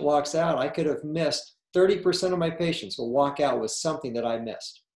 Patient walks out, I could have missed 30% of my patients will walk out with something that I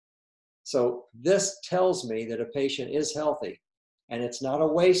missed. So this tells me that a patient is healthy, and it's not a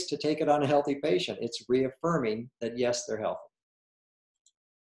waste to take it on a healthy patient. It's reaffirming that yes, they're healthy.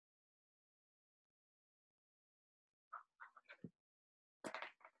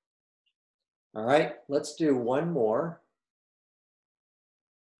 All right, let's do one more,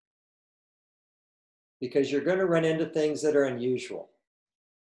 because you're going to run into things that are unusual.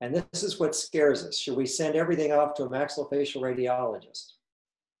 And this is what scares us. Should we send everything off to a maxillofacial radiologist?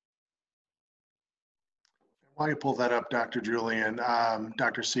 While you pull that up, Dr. Julian,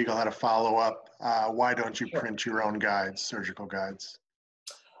 Dr. Siegel had a follow-up. Why don't you print your own guides, surgical guides?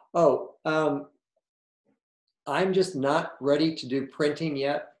 Oh, I'm just not ready to do printing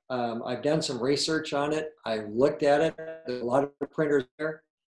yet. I've done some research on it. I've looked at it. There's a lot of printers there,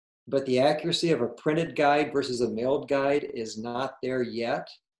 but the accuracy of a printed guide versus a mailed guide is not there yet.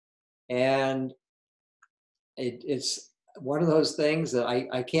 And it's one of those things that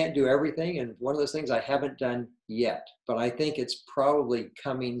I can't do everything, and one of those things I haven't done yet, but I think it's probably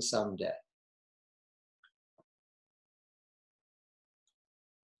coming someday.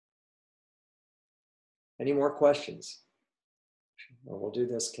 Any more questions? Well, we'll do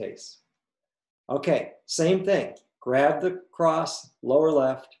this case. Okay, same thing. Grab the cross, lower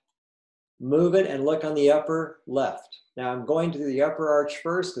left, move it and look on the upper left. Now I'm going to the upper arch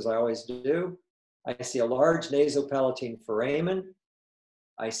first, because I always do. I see a large nasopalatine foramen.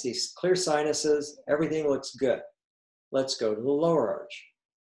 I see clear sinuses. Everything looks good. Let's go to the lower arch.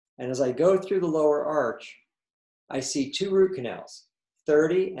 And as I go through the lower arch, I see 2 root canals,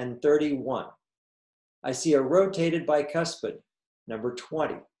 30 and 31. I see a rotated bicuspid, number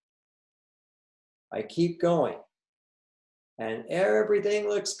 20. I keep going. And everything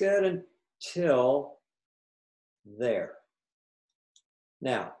looks good until there.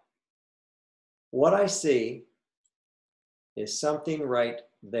 Now, what I see is something right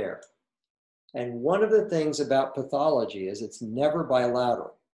there. And one of the things about pathology is it's never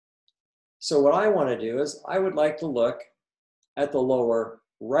bilateral. So what I want to do is I would like to look at the lower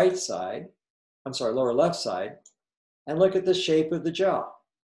right side, lower left side, and look at the shape of the jaw.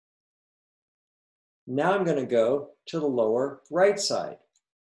 Now I'm going to go to the lower right side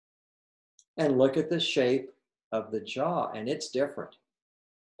and look at the shape of the jaw, and it's different,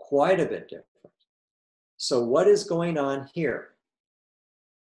 quite a bit different. So what is going on here?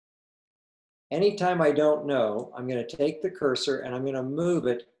 Anytime I don't know, I'm going to take the cursor and I'm going to move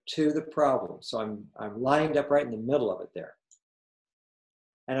it to the problem. So I'm lined up right in the middle of it there.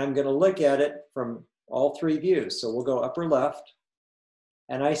 And I'm going to look at it from all 3 views. So we'll go upper left,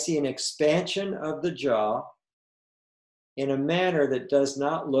 and I see an expansion of the jaw in a manner that does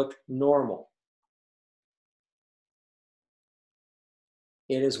not look normal.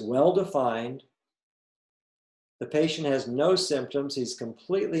 It is well defined. The patient has no symptoms. He's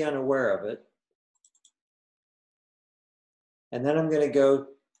completely unaware of it. And then I'm going to go,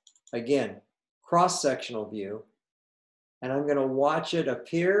 again, cross-sectional view, and I'm going to watch it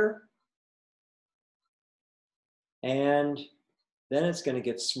appear, and then it's going to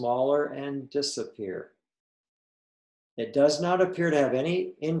get smaller and disappear. It does not appear to have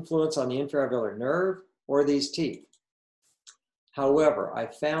any influence on the infraalveolar nerve or these teeth. However, I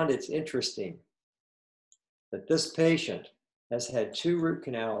found it's interesting that this patient has had 2 root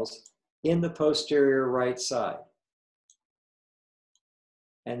canals in the posterior right side.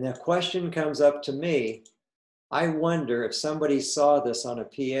 And the question comes up to me, I wonder if somebody saw this on a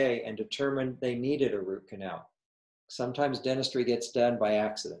PA and determined they needed a root canal. Sometimes dentistry gets done by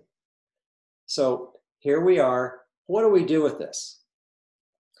accident. So here we are. What do we do with this?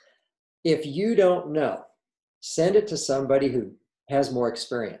 If you don't know, send it to somebody who has more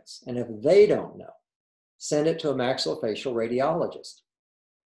experience. And if they don't know, send it to a maxillofacial radiologist.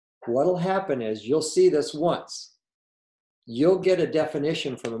 What'll happen is you'll see this once. You'll get a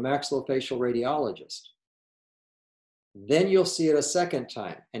definition from a maxillofacial radiologist. Then you'll see it a second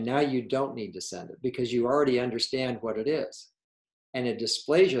time, and now you don't need to send it because you already understand what it is. And a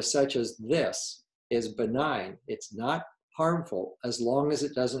dysplasia such as this is benign. It's not harmful as long as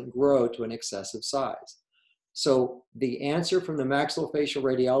it doesn't grow to an excessive size. So the answer from the maxillofacial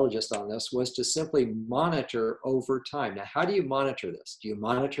radiologist on this was to simply monitor over time. Now, how do you monitor this? Do you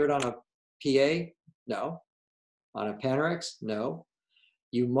monitor it on a PA? No. On a Panorex? No.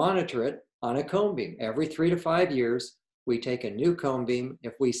 You monitor it on a cone beam. Every 3 to 5 years, we take a new cone beam.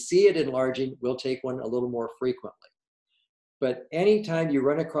 If we see it enlarging, we'll take one a little more frequently. But anytime you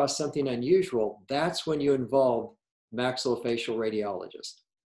run across something unusual, that's when you involve maxillofacial radiologist.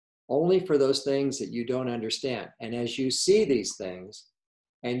 Only for those things that you don't understand. And as you see these things,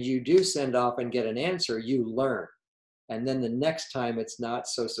 and you do send off and get an answer, you learn. And then the next time it's not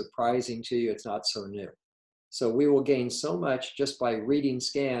so surprising to you, it's not so new. So we will gain so much just by reading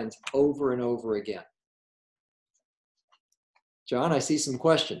scans over and over again. John, I see some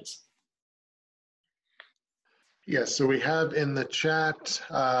questions. Yes, so we have in the chat,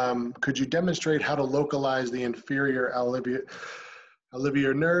 could you demonstrate how to localize the inferior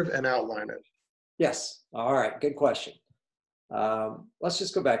alveolar nerve and outline it? Yes, all right, good question. Let's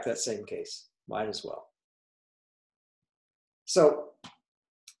just go back to that same case, might as well. So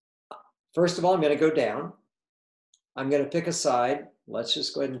first of all, I'm gonna go down. I'm gonna pick a side. Let's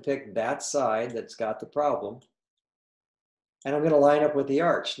just go ahead and pick that side that's got the problem. And I'm gonna line up with the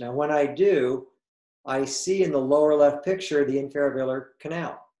arch. Now, when I do, I see in the lower left picture the inferior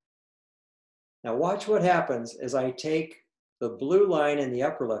canal. Now watch what happens as I take the blue line in the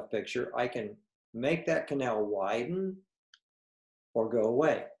upper left picture. I can make that canal widen or go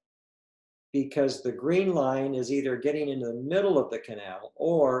away because the green line is either getting into the middle of the canal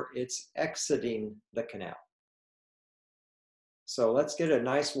or it's exiting the canal. So let's get a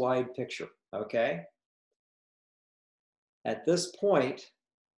nice wide picture, okay? At this point,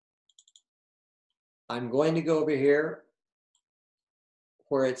 I'm going to go over here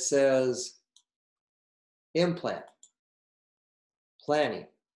where it says implant, planning,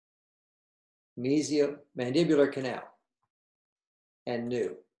 mandibular canal, and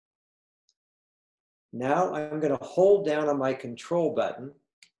new. Now I'm going to hold down on my control button,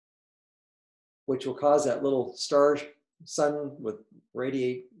 which will cause that little star sun with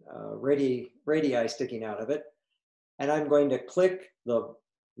radii sticking out of it. And I'm going to click the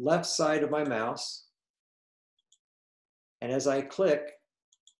left side of my mouse. And as I click,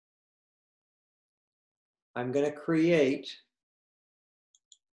 I'm going to create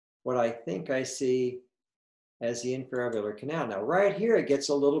what I think I see as the inferior canal. Now, right here, it gets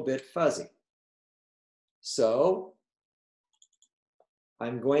a little bit fuzzy. So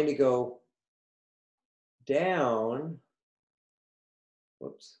I'm going to go down,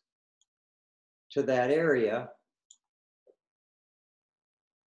 whoops, to that area.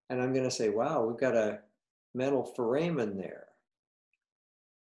 And I'm going to say, wow, we've got a mental foramen there.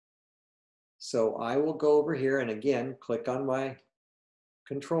 So I will go over here and again, click on my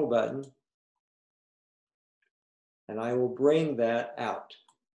control button and I will bring that out.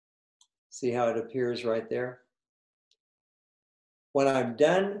 See how it appears right there? When I'm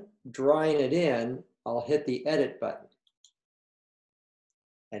done drawing it in, I'll hit the edit button.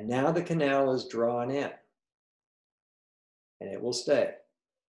 And now the canal is drawn in and it will stay.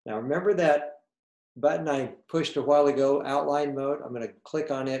 Now remember that button I pushed a while ago, outline mode? I'm going to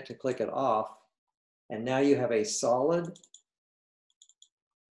click on it to click it off. And now you have a solid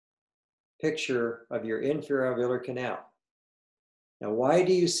picture of your inferior alveolar canal. Now, why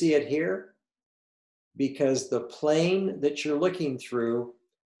do you see it here? Because the plane that you're looking through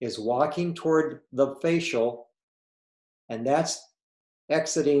is walking toward the facial, and that's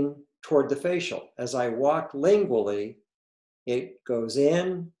exiting toward the facial. As I walk lingually, it goes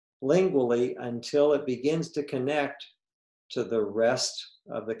in lingually until it begins to connect to the rest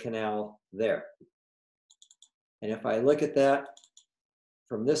of the canal there. And if I look at that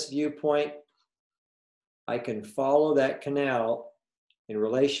from this viewpoint, I can follow that canal in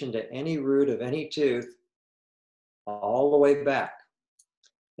relation to any root of any tooth all the way back.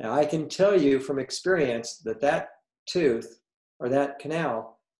 Now I can tell you from experience that that tooth or that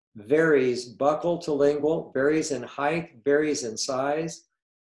canal varies buccal to lingual, varies in height, varies in size,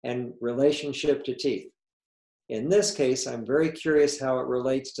 and relationship to teeth. In this case, I'm very curious how it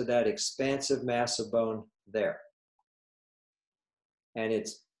relates to that expansive mass of bone there. And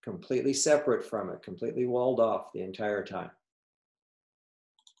it's completely separate from it, completely walled off the entire time.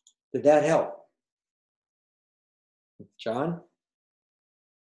 Did that help? John?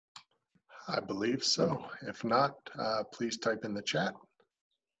 I believe so. If not, please type in the chat.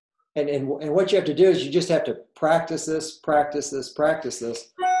 And what you have to do is you just have to practice this, practice this, practice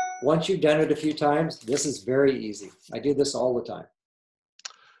this. Once you've done it a few times, this is very easy. I do this all the time.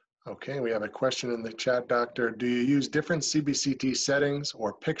 Okay, we have a question in the chat, Doctor. Do you use different CBCT settings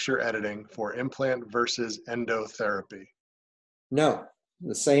or picture editing for implant versus endotherapy? No,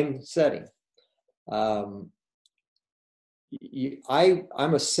 the same setting. I'm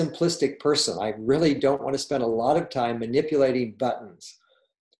a simplistic person. I really don't want to spend a lot of time manipulating buttons.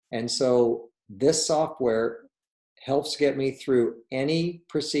 And so this software helps get me through any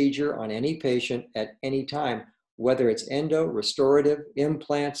procedure on any patient at any time, whether it's endo, restorative,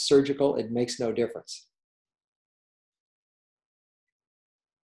 implant, surgical, it makes no difference.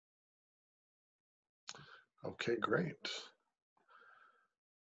 Okay, great.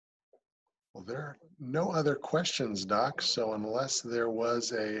 Well, there are no other questions, Doc. So unless there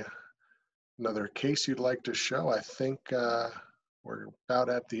was another case you'd like to show, I think we're about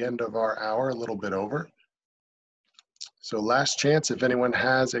at the end of our hour, a little bit over. So last chance, if anyone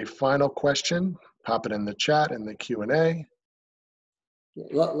has a final question, pop it in the chat in the Q&A.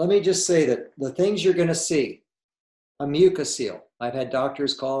 Let me just say that the things you're going to see, a mucocele. I've had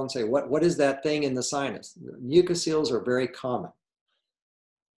doctors call and say, what is that thing in the sinus? Mucoceles are very common.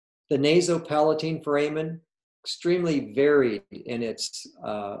 The nasopalatine foramen, extremely varied in its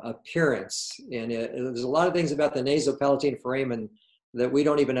appearance. And there's a lot of things about the nasopalatine foramen that we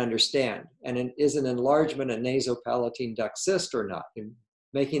don't even understand. And is an enlargement a nasopalatine duct cyst or not? In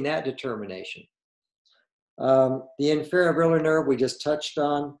making that determination. The inferior nerve we just touched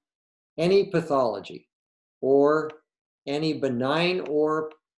on. Any pathology or any benign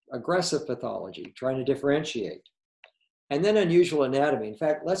or aggressive pathology, trying to differentiate. And then unusual anatomy. In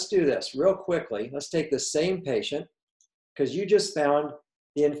fact, let's do this real quickly. Let's take the same patient, because you just found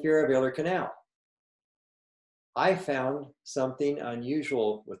the inferior alveolar canal. I found something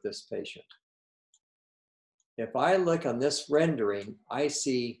unusual with this patient. If I look on this rendering, I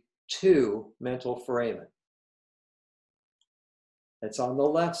see two mental foramen. It's on the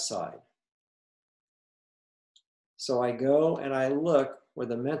left side. So I go and I look where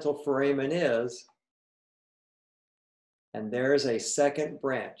the mental foramen is, and there's a second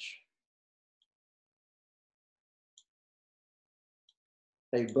branch.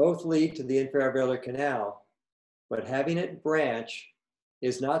 They both lead to the inferior alveolar canal, but having it branch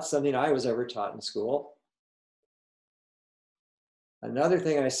is not something I was ever taught in school. Another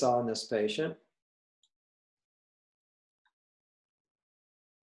thing I saw in this patient,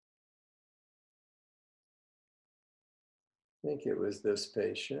 I think it was this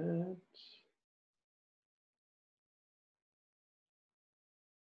patient.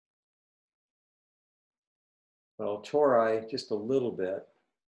 Well, tori just a little bit.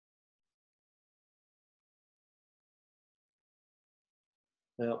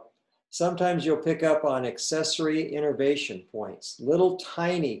 Now, sometimes you'll pick up on accessory innervation points, little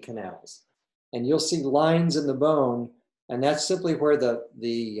tiny canals, and you'll see lines in the bone, and that's simply where the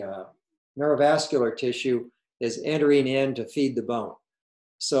neurovascular tissue is entering in to feed the bone.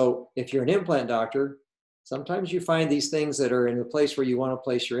 So if you're an implant doctor, sometimes you find these things that are in the place where you want to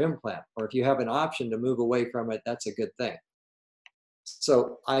place your implant, or if you have an option to move away from it, that's a good thing.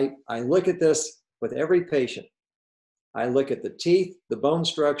 So I look at this with every patient. I look at the teeth, the bone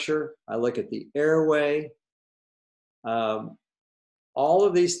structure, I look at the airway. All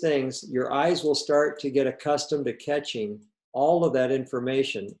of these things, your eyes will start to get accustomed to catching all of that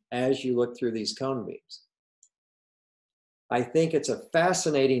information as you look through these cone beams. I think it's a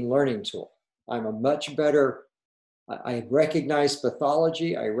fascinating learning tool. I'm a much better, I recognize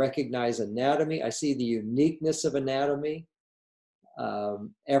pathology, I recognize anatomy, I see the uniqueness of anatomy.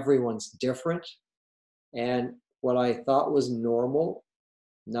 Everyone's different. And what I thought was normal,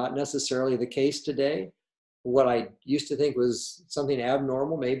 not necessarily the case today. What I used to think was something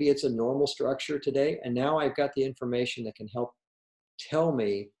abnormal, maybe it's a normal structure today. And now I've got the information that can help tell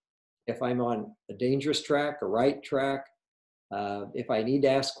me if I'm on a dangerous track, a right track, if I need to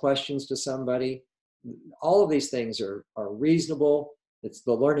ask questions to somebody. All of these things are reasonable. It's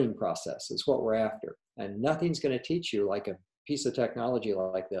the learning process. It's what we're after. And nothing's going to teach you like a piece of technology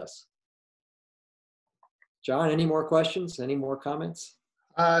like this. John, any more questions? Any more comments?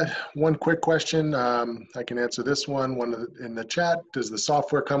 One quick question. I can answer this one. One in the chat. Does the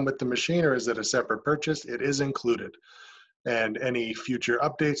software come with the machine, or is it a separate purchase? It is included. And any future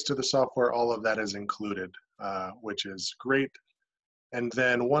updates to the software, all of that is included, which is great. And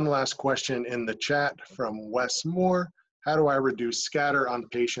then one last question in the chat from Wes Moore. How do I reduce scatter on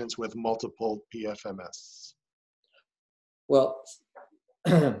patients with multiple PFMS? Well,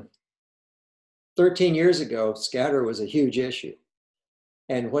 13 years ago, scatter was a huge issue.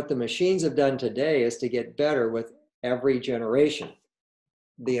 And what the machines have done today is to get better with every generation.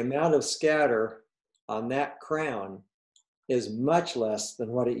 The amount of scatter on that crown is much less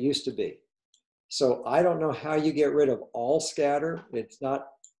than what it used to be. So I don't know how you get rid of all scatter. It's not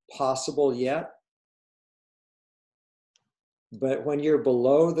possible yet. But when you're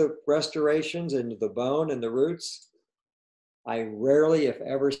below the restorations into the bone and the roots, I rarely, if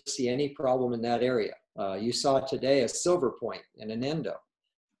ever, see any problem in that area. You saw today a silver point in an endo,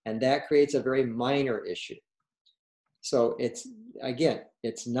 and that creates a very minor issue. So it's, again,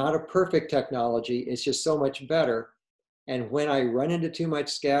 it's not a perfect technology. It's just so much better. And when I run into too much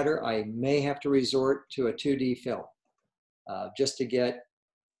scatter, I may have to resort to a 2D film just to get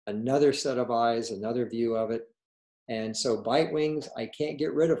another set of eyes, another view of it. And so bite wings, I can't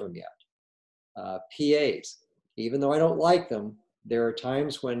get rid of them yet. PAs, even though I don't like them, there are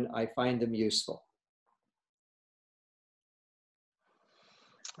times when I find them useful.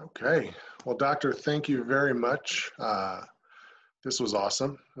 Okay. Well, doctor, thank you very much. This was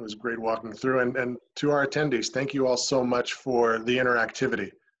awesome. It was great walking through. And to our attendees, thank you all so much for the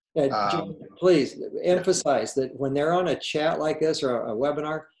interactivity. John, please emphasize that when they're on a chat like this or a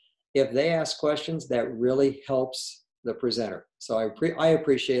webinar, if they ask questions, that really helps the presenter. So I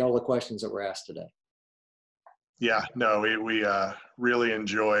appreciate all the questions that were asked today. Yeah, no, we really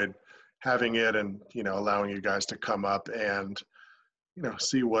enjoyed having it and, allowing you guys to come up and,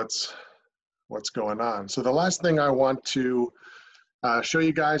 see what's going on. So the last thing I want to show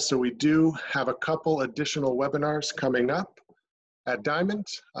you guys, so we do have a couple additional webinars coming up at Diamond,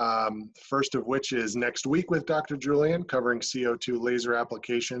 first of which is next week with Dr. Julian covering CO2 laser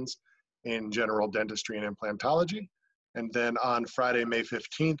applications in general dentistry and implantology. And then on Friday, May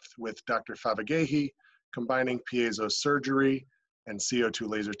 15th with Dr. Favagahi, combining piezo surgery and CO2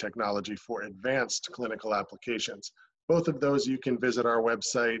 laser technology for advanced clinical applications. Both of those you can visit our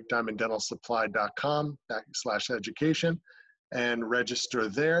website, diamonddentalsupply.com/education, and register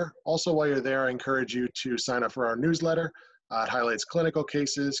there. Also, while you're there, I encourage you to sign up for our newsletter. It highlights clinical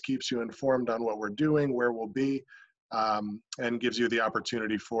cases, keeps you informed on what we're doing, where we'll be, and gives you the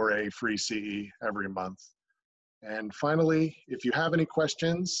opportunity for a free CE every month. And finally, if you have any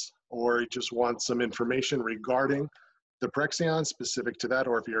questions or just want some information regarding the PreXion specific to that,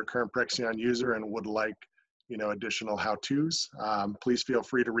 or if you're a current PreXion user and would like additional how-tos, please feel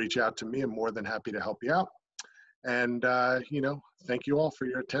free to reach out to me. I'm more than happy to help you out. And, thank you all for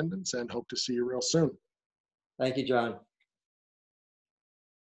your attendance and hope to see you real soon. Thank you, John.